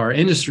 And so our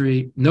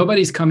industry,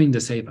 nobody's coming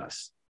to save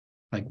us.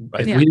 Like,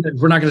 right.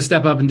 We're not going to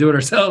step up and do it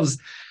ourselves.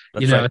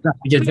 That's it's right. not going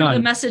to get done.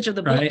 The message of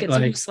the book, right?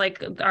 it's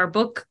like our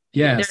book.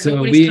 Yeah.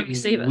 So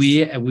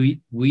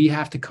we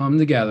have to come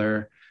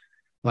together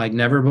like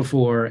never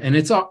before. And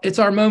it's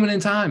our moment in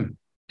time.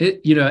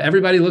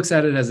 Everybody looks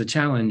at it as a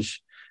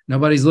challenge.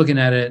 Nobody's looking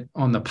at it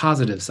on the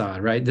positive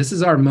side, right? This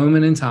is our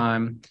moment in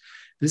time.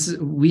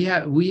 We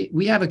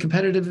have a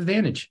competitive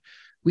advantage.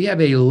 We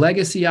have a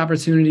legacy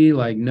opportunity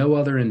like no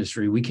other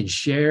industry. We can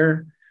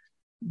share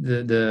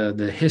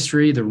the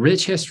history, the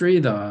rich history,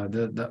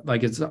 the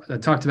like I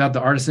talked about,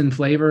 the artisan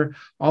flavor,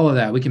 all of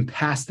that. We can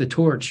pass the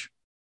torch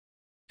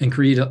and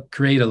create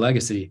a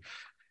legacy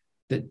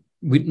that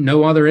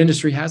no other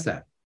industry has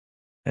that.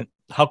 And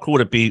how cool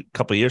would it be a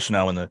couple of years from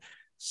now when the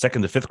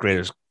 2nd to 5th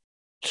graders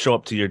show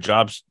up to your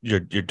jobs, your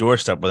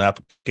doorstep with an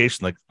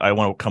application like, I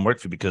want to come work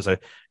for you because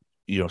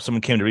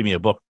someone came to read me a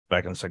book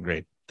back in the 2nd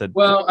grade. That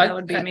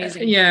would be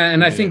amazing.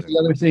 And I think the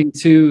other thing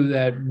too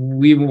that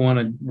we want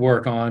to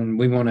work on,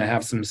 we want to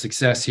have some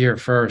success here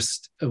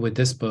first with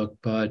this book,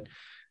 but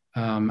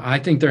I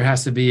think there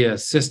has to be a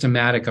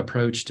systematic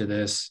approach to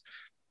this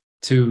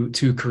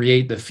to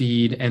create the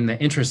feed and the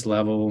interest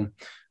level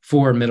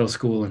for middle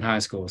school and high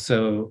school.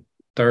 So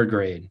 3rd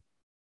grade,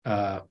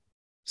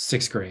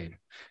 6th grade,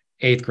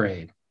 8th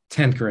grade,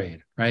 10th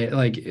grade, right?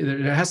 Like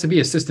there has to be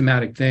a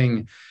systematic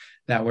thing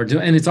that we're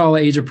doing, and it's all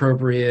age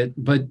appropriate,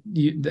 but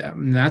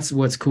that's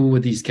what's cool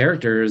with these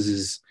characters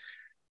is,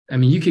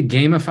 you could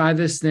gamify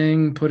this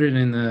thing, put it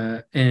in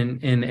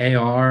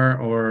AR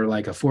or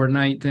like a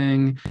Fortnite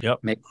thing, yep.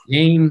 Make a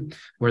game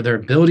where they're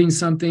building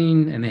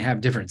something and they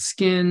have different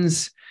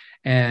skins,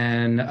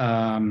 and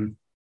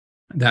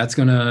that's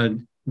going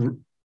to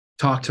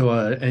talk to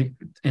an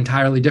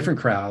entirely different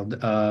crowd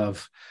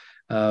of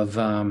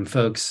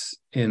folks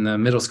in the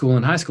middle school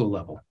and high school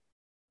level.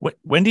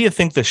 When do you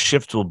think the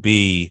shift will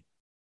be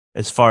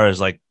as far as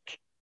like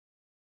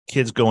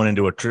kids going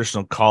into a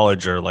traditional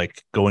college or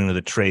like going into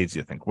the trades?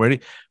 You think where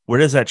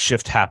does that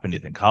shift happen? Do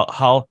you think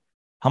how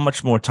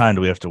much more time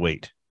do we have to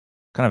wait?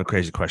 Kind of a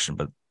crazy question,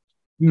 but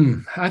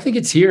I think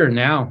it's here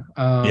now.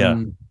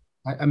 Yeah.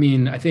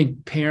 I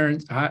think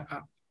parents.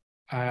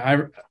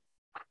 I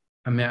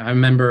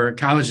remember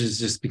college has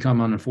just become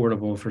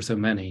unaffordable for so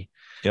many.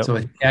 Yep. So I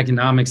think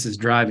economics is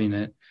driving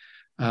it.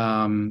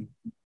 But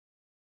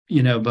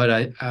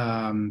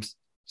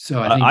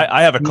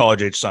I have a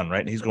college age son,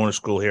 right? He's going to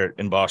school here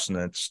in Boston.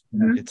 And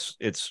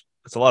it's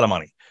a lot of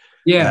money.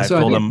 Yeah. So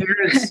I think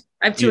parents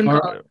I have 2 in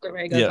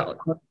college.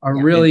 Are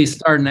really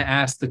starting to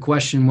ask the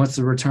question, what's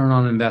the return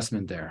on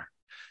investment there?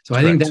 So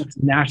I think that's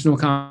a national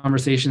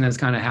conversation that's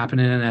kind of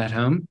happening at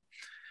home.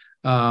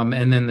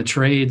 And then the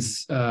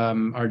trades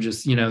are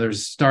just,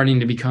 there's starting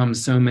to become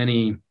so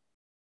many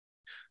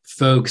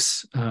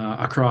folks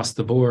across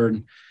the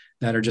board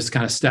that are just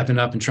kind of stepping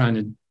up and trying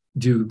to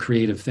do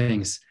creative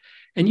things.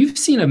 And you've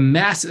seen a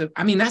massive,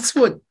 that's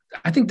what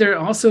I think there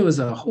also is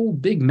a whole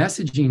big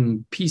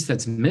messaging piece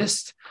that's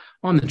missed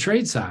on the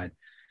trade side,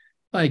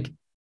 like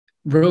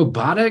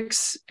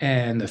robotics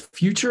and the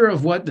future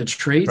of what the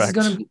trades is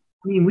going to be.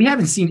 I mean, we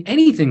haven't seen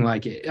anything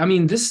like it. I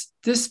mean, this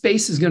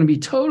space is going to be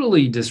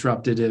totally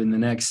disrupted in the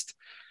next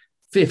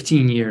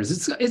 15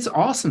 years. It's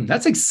awesome.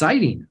 That's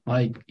exciting.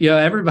 Like, yeah,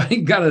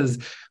 everybody got a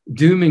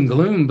doom and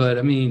gloom, but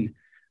I mean,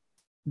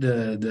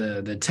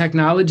 the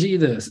technology,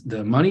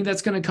 the money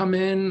that's going to come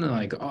in,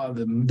 like all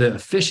the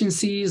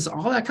efficiencies,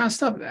 all that kind of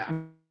stuff.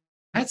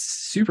 That's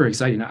super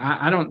exciting.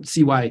 I don't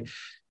see why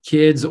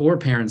kids or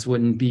parents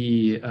wouldn't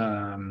be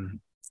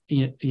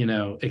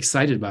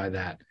excited by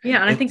that. Yeah,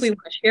 and I think we want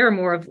to share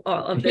more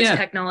of these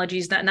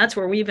technologies, and that's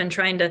where we've been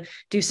trying to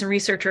do some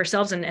research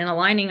ourselves and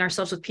aligning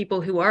ourselves with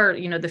people who are,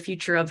 the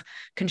future of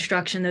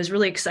construction. Those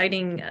really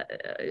exciting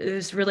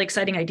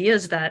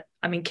ideas that,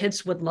 I mean,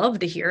 kids would love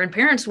to hear, and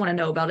parents want to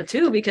know about it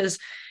too, because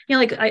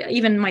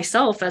even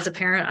myself as a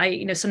parent,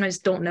 I sometimes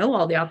don't know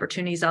all the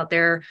opportunities out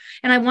there,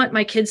 and I want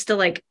my kids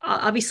to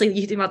obviously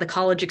you think about the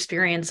college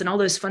experience and all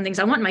those fun things.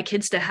 I want my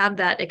kids to have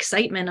that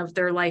excitement of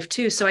their life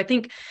too. So I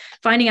think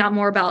finding out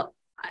more about,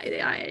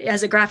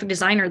 as a graphic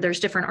designer, there's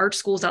different art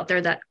schools out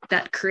there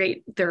that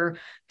create their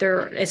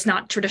it's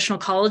not traditional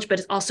college, but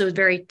it's also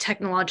very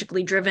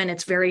technologically driven.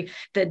 It's very,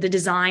 the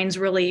design's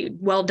really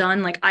well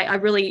done. Like I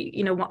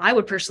really, I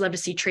would personally love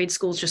to see trade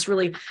schools just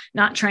really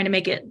not trying to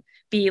make it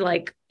be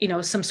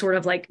some sort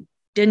of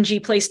dingy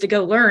place to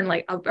go learn,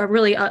 a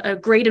really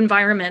great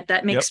environment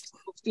that makes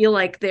people feel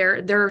like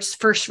they're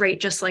first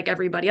rate, just like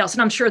everybody else.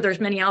 And I'm sure there's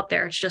many out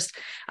there. It's just,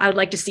 I would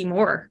like to see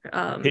more.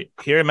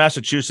 Here in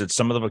Massachusetts,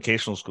 some of the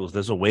vocational schools,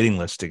 there's a waiting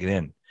list to get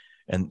in,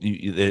 and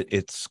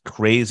it's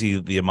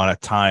crazy the amount of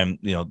time,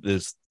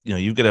 there's,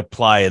 you could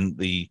apply in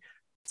the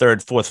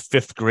 3rd, 4th,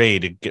 5th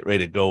grade to get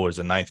ready to go as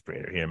a 9th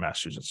grader here in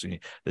Massachusetts.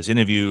 There's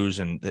interviews,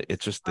 and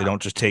it's just, they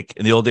don't just take,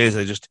 in the old days,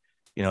 they just,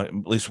 at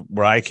least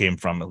where I came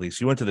from, at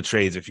least you went to the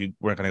trades if you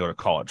weren't going to go to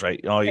college, right?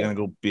 You're going to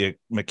go be a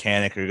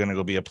mechanic, or you're going to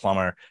go be a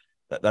plumber.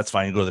 That's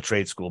fine. You go to the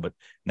trade school, but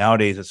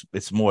nowadays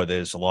it's more.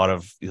 There's a lot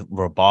of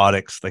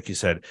robotics, like you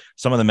said.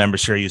 Some of the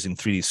members here are using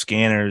 3D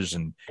scanners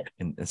and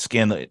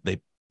scan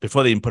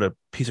before they even put a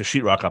piece of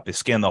sheetrock up, they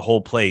scan the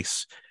whole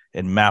place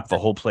and map the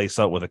whole place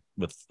out with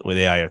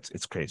AI.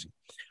 It's crazy.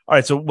 All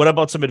right. So what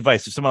about some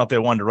advice? If someone out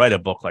there wanted to write a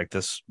book like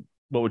this,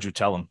 what would you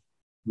tell them?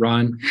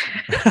 Run.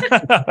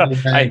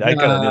 I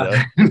kind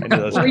of knew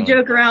that. We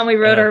joke around. We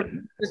wrote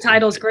the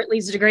titles "Grit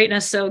Leads to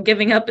Greatness," so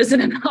giving up isn't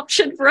an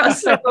option for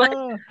us. So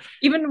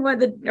even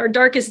with our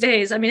darkest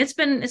days, I mean, it's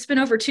been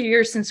over 2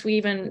 years since we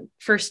even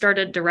first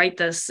started to write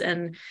this,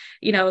 and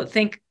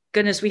thank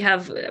goodness we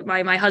have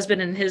my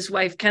husband and his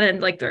wife, Ken,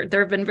 there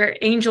have been very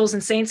angels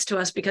and saints to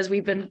us, because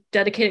we've been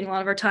dedicating a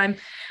lot of our time.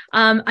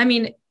 I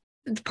mean,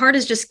 the part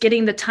is just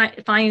getting the time,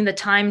 finding the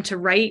time to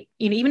write.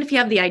 Even if you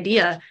have the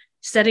idea,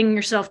 setting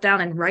yourself down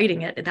and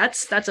writing it,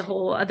 that's a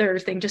whole other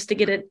thing, just to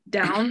get it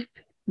down.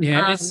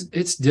 Yeah,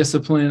 it's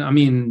discipline. I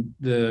mean,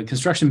 the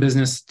construction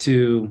business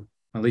too,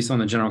 at least on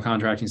the general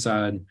contracting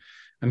side,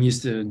 I'm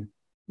used to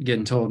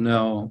getting told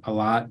no a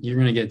lot. You're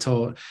going to get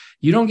told,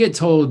 you don't get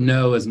told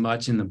no as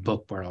much in the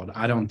book world,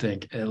 I don't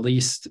think, at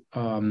least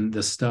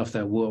the stuff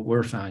that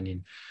we're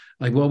finding.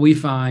 Like what we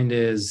find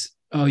is,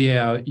 oh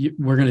yeah,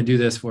 we're going to do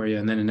this for you,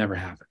 and then it never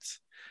happens.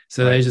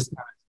 So They just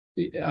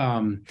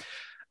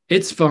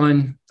it's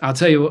fun. I'll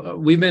tell you,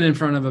 we've been in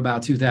front of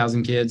about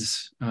 2,000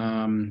 kids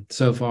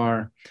so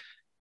far.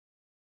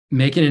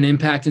 Making an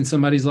impact in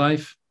somebody's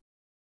life,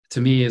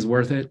 to me, is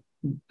worth it.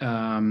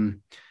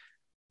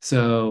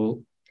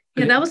 So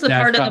yeah, that was the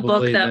part of the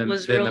book that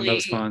was really the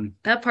most fun.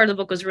 That part of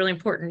the book was really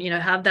important.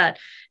 Have that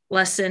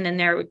lesson in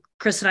there.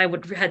 Chris and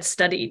I had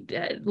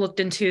studied, looked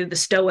into the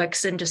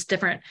Stoics and just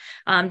different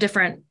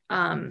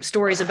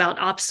stories about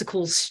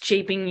obstacles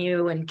shaping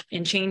you and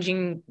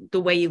changing the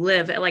way you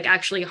live. Like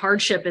actually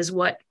hardship is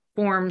what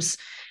forms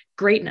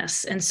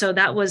greatness. And so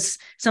that was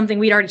something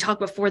we'd already talked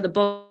before the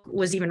book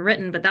was even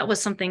written, but that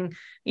was something,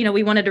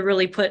 we wanted to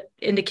really put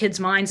into kids'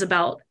 minds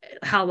about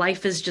how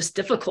life is just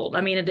difficult.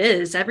 I mean, it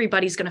is.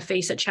 Everybody's going to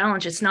face a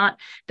challenge. It's not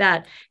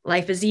that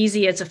life is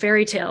easy. It's a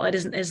fairy tale. It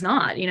is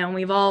not, and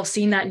we've all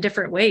seen that in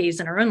different ways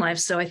in our own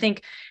lives. So I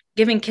think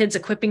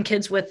equipping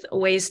kids with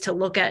ways to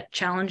look at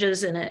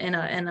challenges in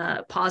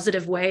a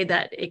positive way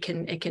that it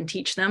can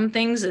teach them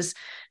things is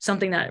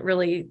something that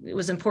really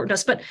was important to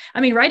us. But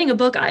I mean, writing a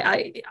book,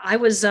 I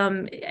was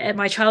at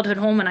my childhood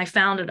home, and I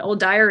found an old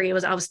diary.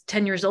 I was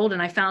 10 years old,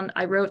 and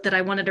I wrote that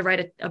I wanted to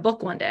write a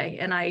book one day,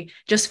 and I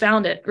just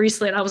found it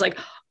recently, and I was like,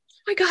 oh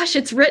my gosh,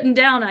 it's written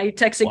down. I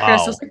texted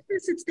Chris. I was like,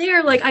 yes, it's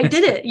there. Like I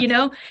did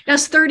it,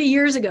 That's 30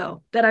 years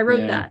ago that I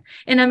wrote that.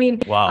 And I mean,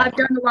 I've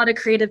done a lot of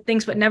creative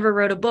things, but never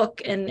wrote a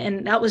book.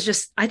 And that was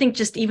just, I think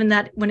just even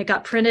that when it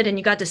got printed and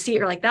you got to see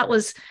it, that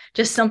was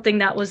just something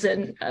that was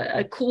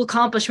a cool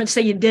accomplishment to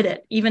say you did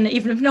it, even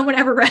if no one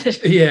ever read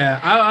it. Yeah.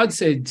 I'd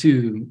say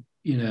too,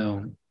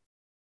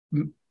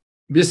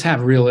 just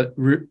have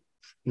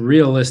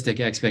realistic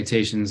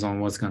expectations on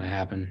what's going to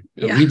happen.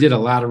 Yeah. We did a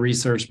lot of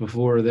research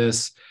before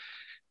this.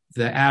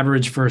 the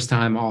average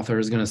first-time author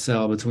is going to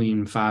sell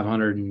between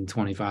 500 and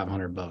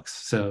 2,500 books.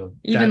 So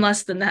even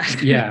less than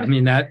that. Yeah, I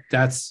mean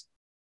that's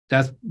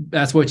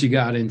what you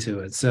got into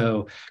it.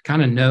 So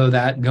kind of know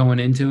that going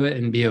into it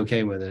and be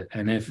okay with it.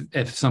 And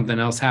if something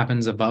else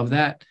happens above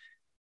that,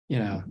 be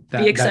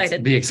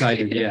excited. Be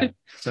excited. Yeah.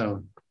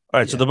 So all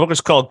right. So the book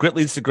is called Grit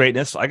Leads to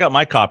Greatness. I got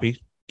my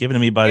copy given to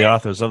me by the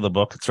authors of the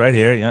book. It's right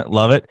here. Yeah,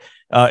 love it.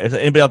 If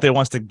anybody out there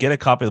wants to get a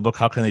copy of the book,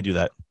 how can they do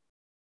that?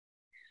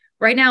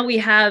 Right now we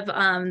have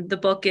the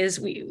book is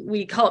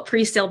we call it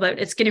pre-sale, but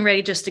it's getting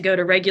ready just to go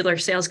to regular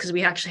sales because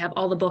we actually have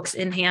all the books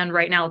in hand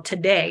right now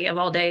today of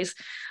all days.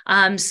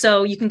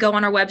 So you can go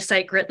on our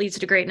website,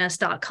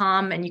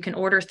 gritleadstogreatness.com, and you can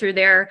order through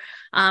there.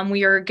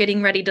 We are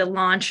getting ready to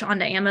launch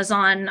onto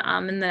Amazon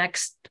in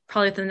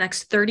probably the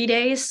next 30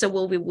 days. So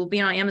we'll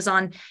be on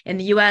Amazon in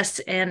the US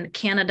and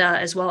Canada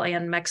as well,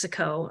 and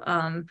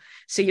Mexico.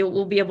 So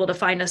we'll be able to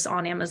find us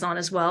on Amazon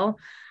as well.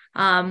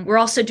 We're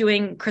also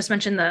doing, Chris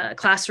mentioned the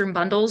classroom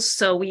bundles.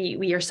 So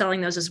we are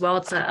selling those as well.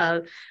 It's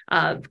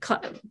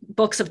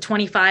books of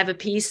 25 a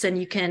piece, and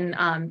you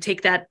can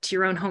take that to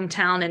your own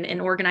hometown and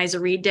organize a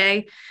read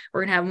day.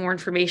 We're going to have more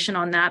information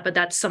on that, but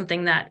that's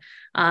something that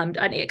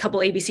a couple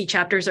ABC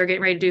chapters are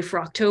getting ready to do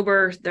for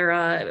October.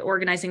 They're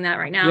organizing that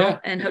right now,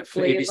 and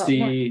hopefully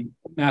ABC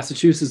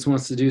Massachusetts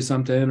wants to do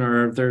something,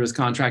 or if there's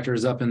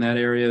contractors up in that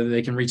area,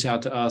 they can reach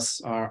out to us.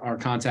 Our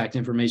contact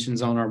information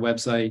is on our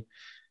website,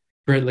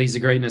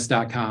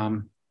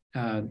 gritleadstogreatness.com,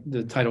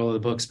 the title of the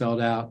book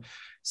spelled out.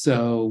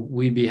 So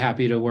we'd be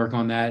happy to work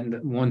on that.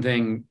 And one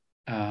thing,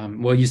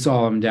 you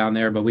saw them down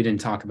there, but we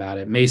didn't talk about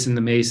it. Mason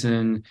the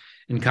Mason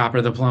and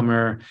Copper the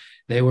Plumber,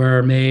 they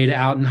were made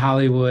out in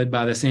Hollywood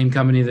by the same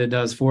company that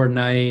does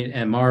Fortnite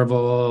and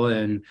Marvel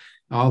and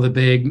all the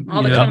big,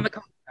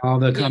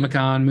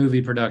 Comic-Con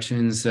movie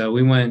productions. So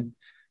we went,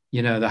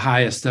 the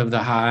highest of the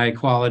high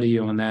quality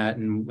on that.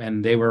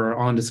 And they were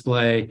on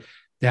display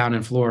down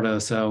in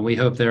Florida. So we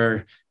hope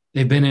they've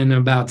been in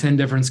about 10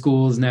 different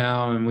schools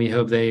now, and we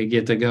hope they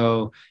get to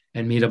go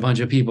and meet a bunch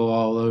of people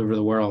all over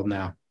the world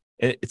now.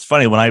 It's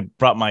funny, when I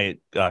brought my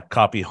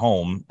copy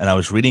home and I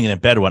was reading it in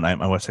bed one night,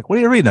 my wife's like, "What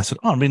are you reading?" I said,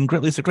 "Oh, I'm reading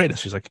Grit Leads to Greatness."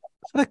 She's like,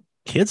 "Is that a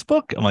kid's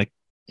book?" I'm like,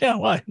 "Yeah,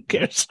 why? Who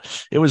cares?"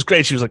 It was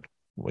great. She was like,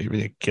 "What are you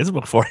reading a kid's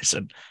book for?" I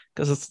said,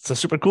 "Because it's a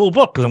super cool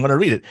book, because I'm going to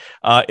read it."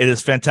 It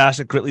is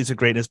fantastic, Grit Leads to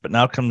Greatness. But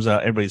now comes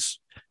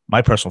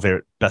my personal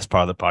favorite, best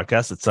part of the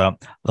podcast. It's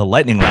the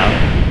lightning round.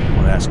 I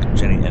want to ask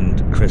Jenny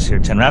and Chris here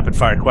 10 rapid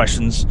fire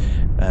questions,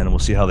 and we'll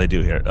see how they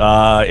do here.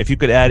 If you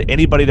could add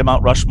anybody to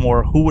Mount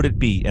Rushmore, who would it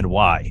be and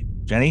why?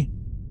 Jenny?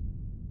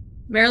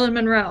 Marilyn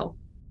Monroe.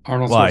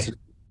 Arnold Why? Schwarzenegger.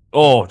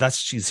 Oh,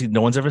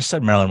 no one's ever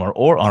said Marilyn Monroe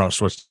or Arnold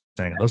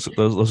Schwarzenegger.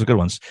 Those are good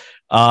ones.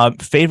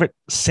 Favorite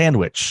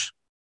sandwich?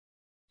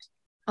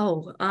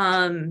 Oh,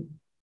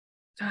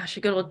 gosh,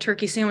 a good old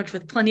turkey sandwich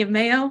with plenty of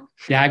mayo.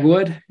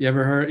 Dagwood. You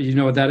ever heard? You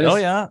know what that is? Oh,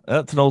 yeah.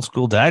 That's an old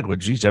school Dagwood.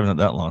 Geez, I haven't done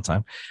that in a long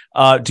time.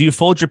 Do you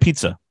fold your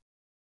pizza?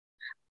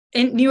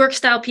 In New York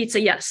style pizza,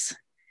 yes.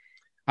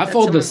 I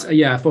fold the slice.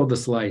 Yeah.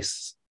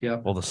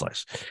 Fold the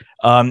slice.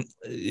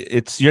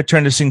 It's your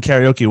turn to sing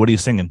karaoke. What are you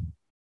singing?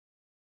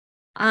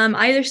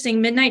 I either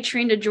sing Midnight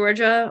Train to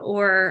Georgia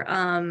or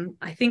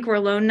I Think We're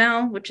Alone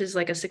Now, which is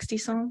like a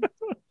 60s song.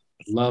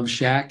 Love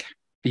Shack,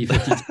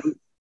 B-52.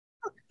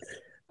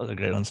 Those are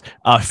great ones.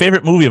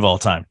 Favorite movie of all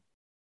time?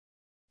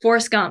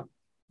 Forrest Gump.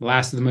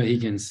 Last of the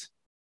Mohicans.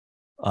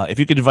 If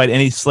you could invite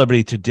any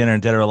celebrity to dinner,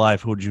 dead or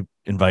alive, who would you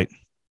invite?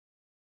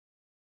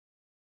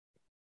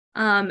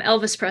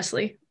 Elvis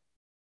Presley.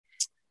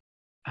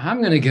 I'm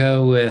going to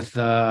go with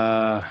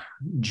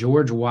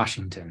George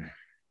Washington.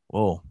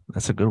 Whoa,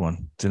 that's a good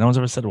one. No one's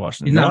ever said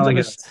Washington. He's not like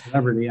a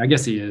celebrity. I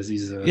guess he is.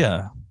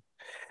 Yeah.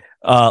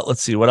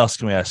 Let's see. What else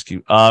can we ask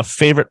you?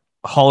 Favorite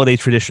holiday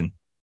tradition?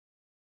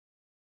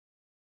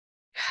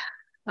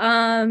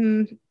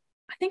 I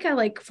think I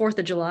like 4th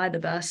of July the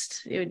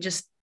best. It would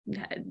just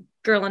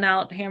grilling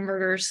out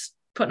hamburgers,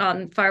 putting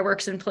on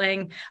fireworks, and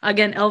playing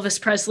again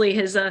Elvis Presley,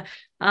 his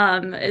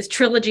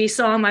trilogy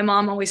song. My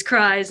mom always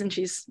cries and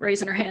she's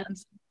raising her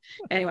hands.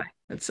 Anyway,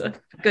 it's a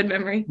good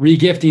memory.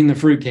 Regifting the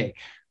fruitcake.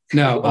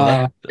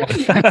 No.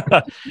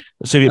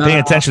 So if you're paying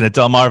attention at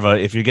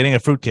Delmarva, if you're getting a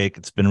fruitcake,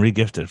 it's been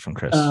regifted from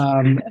Chris.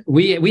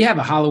 We have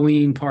a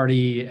Halloween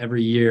party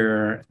every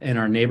year in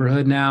our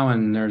neighborhood now,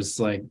 and there's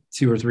like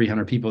 200 or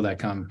 300 people that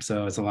come,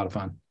 so it's a lot of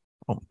fun.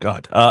 Oh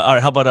God! All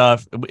right, how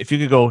about if you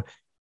could go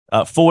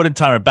forward in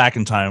time or back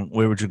in time,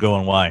 where would you go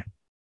and why?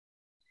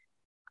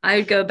 I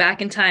would go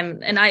back in time,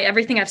 and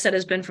everything I've said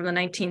has been from the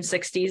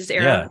 1960s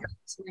era. Yeah.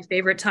 It's my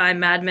favorite time.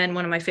 Mad Men,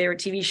 one of my favorite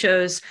TV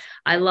shows.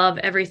 I love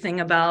everything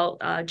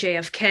about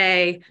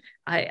JFK.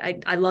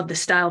 I love the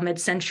style,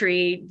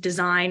 mid-century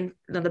design,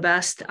 the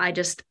best. I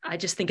just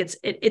think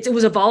it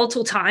was a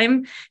volatile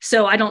time.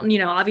 So I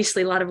don't,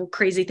 obviously a lot of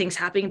crazy things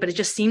happening, but it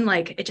just seemed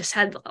like it just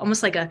had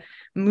almost like a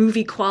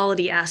movie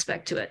quality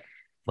aspect to it.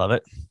 Love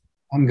it.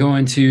 I'm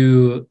going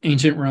to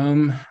ancient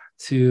Rome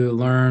to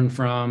learn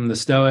from the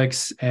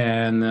Stoics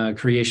and the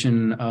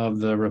creation of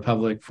the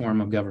Republic form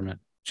of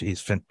government.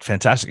 Geez,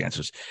 fantastic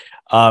answers.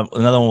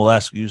 Another one we'll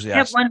ask. Usually, I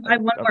have one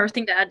more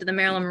thing to add to the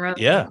Marilyn Monroe.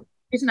 Yeah.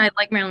 The reason I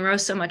like Marilyn Monroe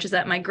so much is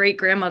that my great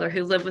grandmother,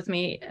 who lived with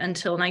me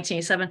until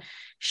 1987,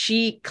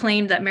 she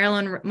claimed that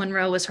Marilyn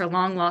Monroe was her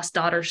long lost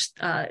daughter,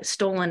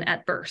 stolen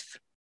at birth.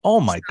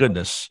 Oh my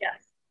goodness. Yeah.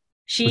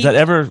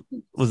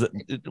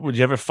 Would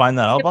you ever find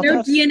that out about no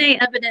that? DNA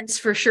evidence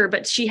for sure,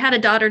 but she had a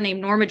daughter named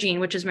Norma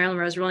Jean, which is Marilyn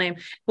Monroe's real name,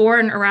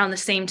 born around the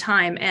same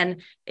time.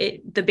 And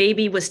the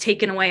baby was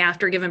taken away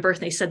after giving birth.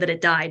 They said that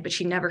it died, but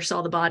she never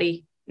saw the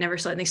body, never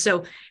saw anything.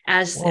 So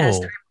as time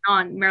went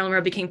on, Marilyn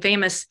Monroe became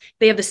famous.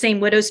 They have the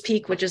same widow's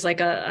peak, which is like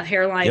a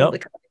hairline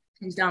that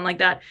comes down like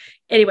that.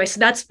 Anyway, so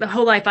that's the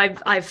whole life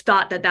I've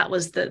thought that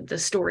was the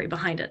story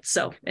behind it.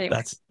 So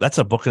anyway, that's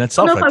a book in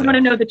itself. I don't know if I want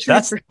to know the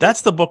truth.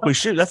 That's the book we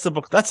should. That's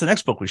the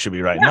next book we should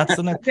be writing. That's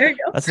the next. There you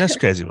go. That's the next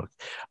crazy book.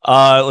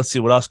 Let's see.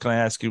 What else can I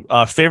ask you?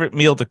 Favorite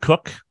meal to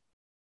cook?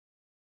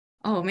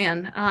 Oh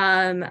man,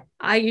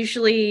 I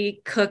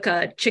usually cook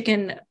a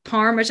chicken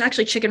parm. It's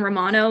actually chicken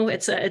romano.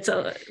 It's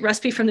a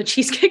recipe from the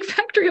Cheesecake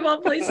Factory of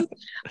all places.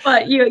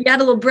 But you add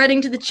a little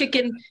breading to the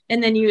chicken,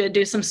 and then you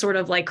do some sort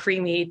of like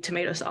creamy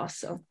tomato sauce.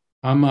 So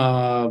I'm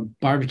a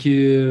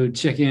barbecue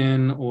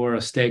chicken or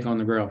a steak on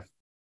the grill.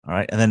 All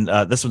right, and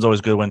then this one's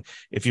always good.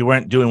 If you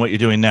weren't doing what you're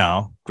doing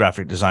now,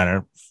 graphic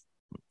designer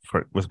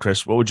with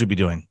Chris, what would you be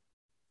doing?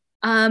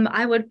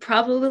 I would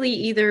probably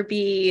either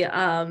be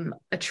a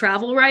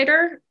travel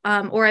writer,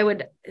 or I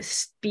would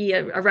be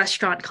a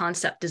restaurant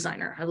concept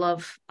designer. I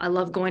love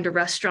going to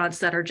restaurants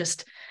that are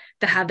just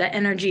to have that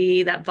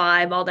energy, that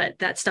vibe, all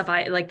that stuff.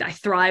 I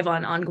thrive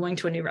on going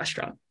to a new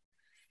restaurant.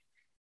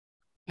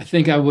 I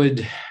think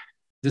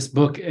this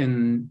book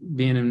and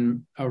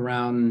being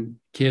around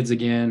kids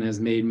again has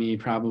made me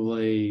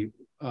probably,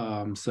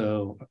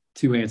 so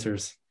two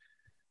answers.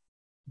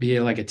 Be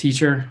it like a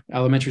teacher,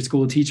 elementary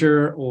school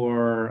teacher,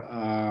 or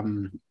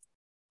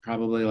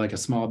probably like a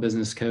small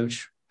business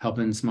coach,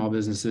 helping small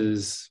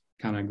businesses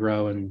kind of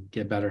grow and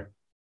get better.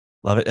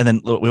 Love it. And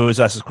then we always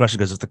ask this question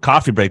because it's the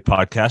Coffee Break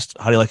podcast.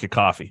 How do you like your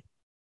coffee?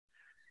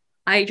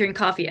 I drink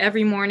coffee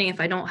every morning.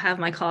 If I don't have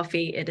my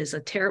coffee, it is a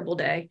terrible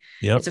day.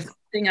 Yep. It's a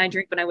thing I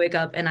drink when I wake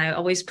up, and I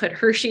always put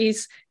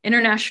Hershey's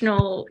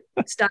International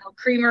style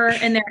creamer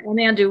in there, and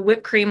then I do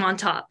whipped cream on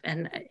top.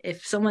 And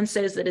if someone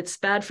says that it's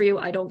bad for you,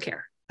 I don't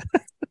care.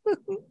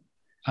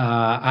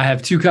 I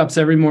have 2 cups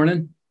every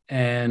morning,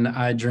 and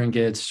I drink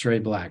it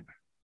straight black.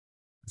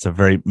 It's a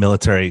very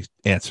military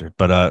answer,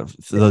 but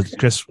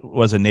Chris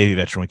was a Navy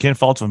veteran. We can't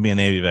fault him for being a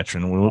Navy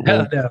veteran.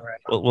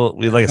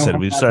 Like I said,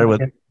 we started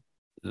with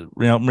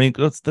Marine.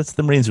 That's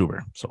the Marines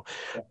Uber, so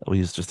we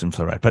use just him for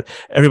the right. But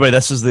everybody,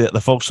 this is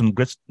the folks from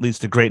Grit Leads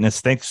to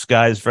Greatness. Thanks,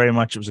 guys, very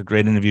much. It was a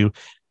great interview,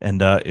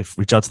 and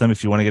reach out to them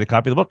if you want to get a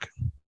copy of the book.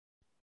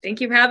 Thank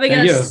you for having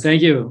us.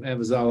 Thank you. It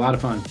was a lot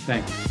of fun.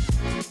 Thanks.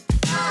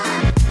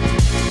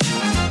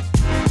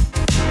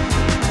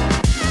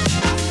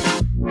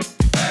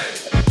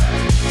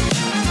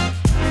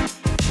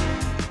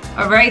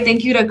 All right.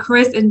 Thank you to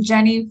Chris and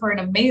Jenny for an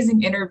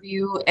amazing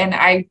interview. And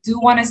I do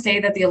want to say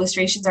that the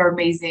illustrations are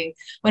amazing.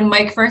 When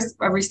Mike first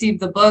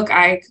received the book,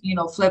 I,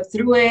 flipped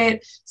through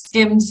it,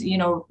 skimmed,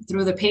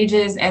 through the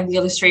pages, and the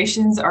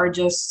illustrations are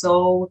just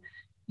so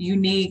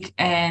unique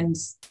and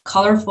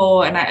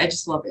colorful. And I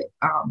just love it.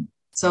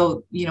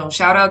 So,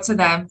 shout out to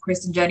them,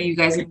 Chris and Jenny. You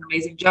guys did an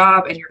amazing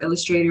job, and your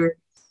illustrator,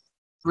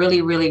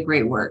 really, really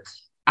great work.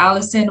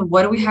 Allison,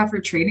 what do we have for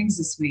trainings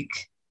this week?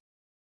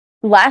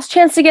 Last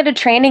chance to get a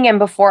training in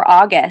before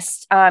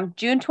August.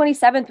 June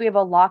 27th, we have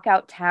a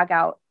lockout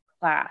tagout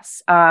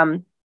class.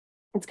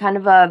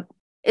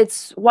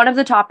 It's one of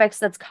the topics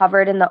that's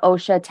covered in the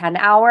OSHA 10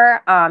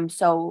 hour.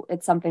 So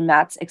it's something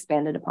that's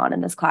expanded upon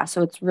in this class.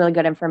 So it's really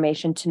good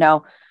information to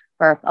know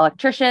for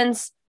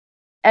electricians,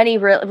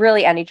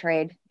 really any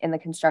trade in the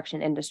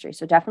construction industry.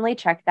 So definitely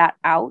check that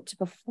out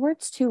before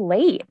it's too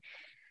late.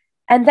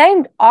 And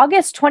then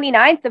August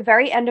 29th, the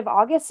very end of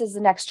August, is the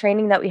next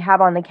training that we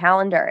have on the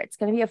calendar. It's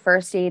going to be a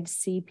first aid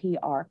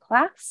CPR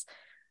class.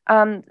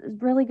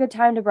 Really good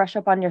time to brush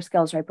up on your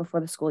skills right before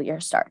the school year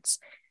starts.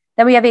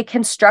 Then we have a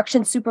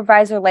construction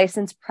supervisor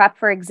license prep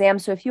for exam.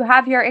 So if you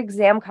have your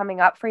exam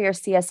coming up for your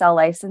CSL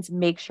license,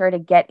 make sure to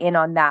get in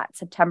on that.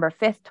 September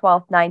 5th,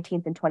 12th,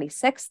 19th, and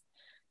 26th.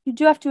 You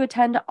do have to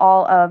attend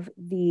all of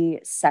the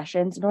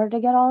sessions in order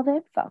to get all the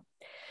info.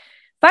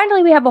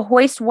 Finally, we have a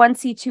Hoist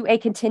 1C2A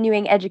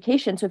continuing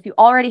education. So if you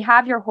already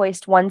have your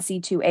Hoist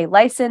 1C2A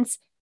license,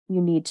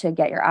 you need to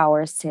get your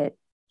hours to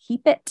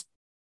keep it.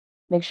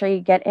 Make sure you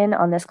get in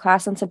on this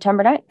class on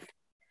September 9th.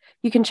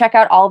 You can check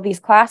out all of these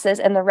classes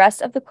and the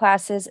rest of the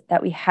classes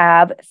that we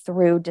have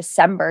through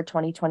December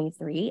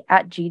 2023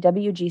 at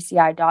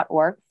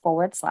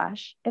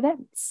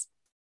gwgci.org/events.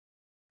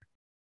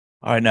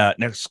 All right, now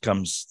next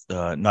comes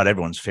not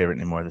everyone's favorite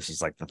anymore. This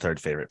is like the third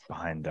favorite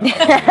behind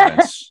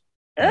events.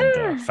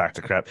 And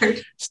Factor Crap.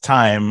 It's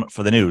time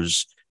for the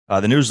news.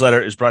 The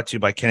newsletter is brought to you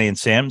by Kenny and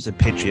Sam's and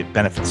Patriot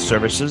Benefits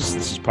Services.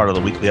 This is part of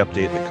the weekly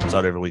update that comes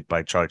out every week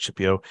by Charlie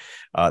Scipio.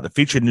 The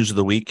featured news of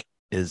the week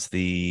is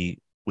we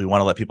want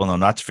to let people know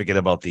not to forget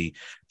about the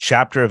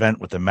chapter event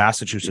with the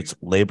Massachusetts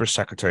Labor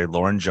Secretary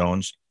Lauren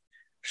Jones.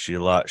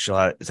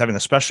 is having a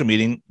special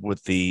meeting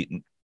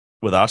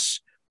with us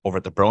over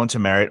at the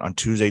Burlington Marriott on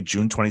Tuesday,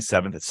 June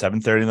 27th at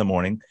 7:30 in the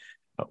morning.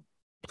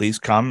 Please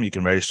come. You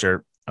can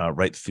register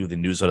right through the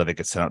newsletter that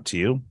gets sent out to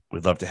you.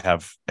 We'd love to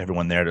have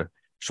everyone there to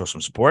show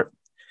some support.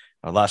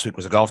 Last week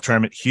was a golf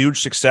tournament,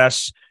 huge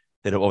success.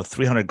 They had over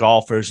 300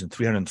 golfers and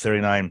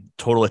 339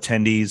 total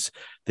attendees.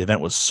 The event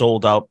was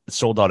sold out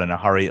in a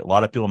hurry. A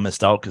lot of people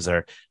missed out because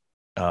they're,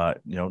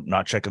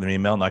 not checking their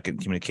email, not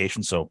getting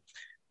communication. So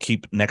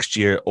keep next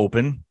year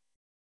open.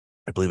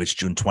 I believe it's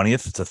June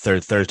 20th. It's the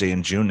third Thursday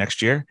in June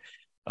next year.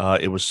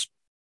 It was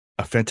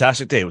a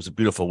fantastic day. It was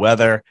beautiful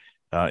weather.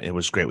 It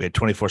was great. We had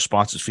 24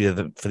 sponsors for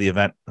the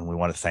event, and we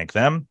want to thank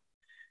them.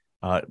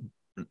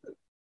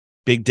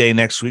 Big day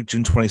next week,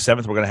 June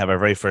 27th. We're going to have our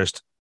very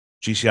first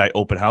GCI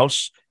open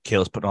house.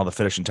 Kayla's putting all the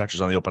finishing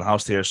touches on the open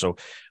house here. So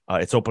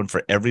it's open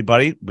for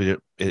everybody.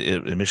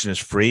 Admission is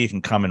free. You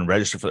can come and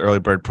register for the early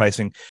bird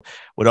pricing.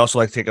 Would also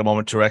like to take a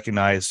moment to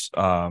recognize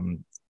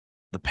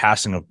the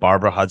passing of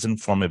Barbara Hudson,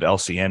 formerly of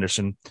Elsie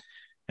Anderson.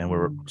 And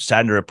we're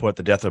saddened to report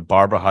the death of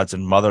Barbara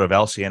Hudson, mother of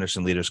Elsie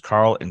Anderson leaders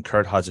Carl and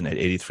Kurt Hudson at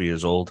 83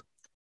 years old.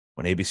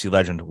 When ABC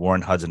legend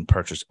Warren Hudson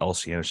purchased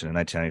Elsie Anderson in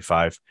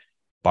 1995,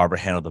 Barbara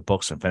handled the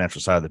books and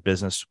financial side of the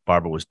business.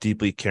 Barbara was a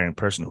deeply caring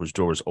person whose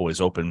door was always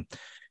open.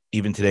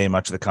 Even today,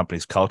 much of the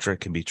company's culture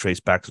can be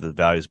traced back to the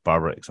values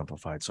Barbara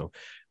exemplified. So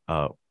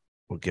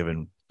we're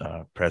giving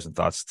prayers and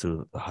thoughts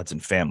to the Hudson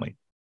family.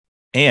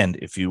 And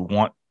if you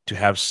want to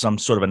have some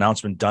sort of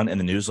announcement done in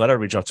the newsletter,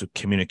 reach out to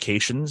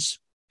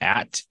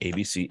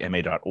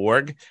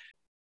communications@abcma.org.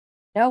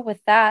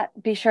 With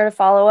that, be sure to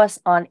follow us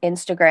on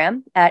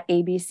Instagram at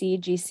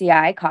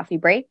ABCGCI Coffee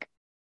Break.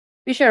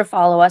 Be sure to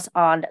follow us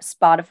on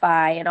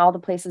Spotify and all the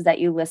places that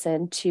you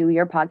listen to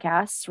your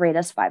podcasts. Rate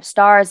us 5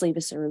 stars, leave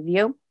us a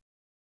review.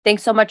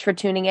 Thanks so much for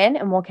tuning in,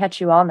 and we'll catch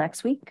you all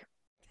next week.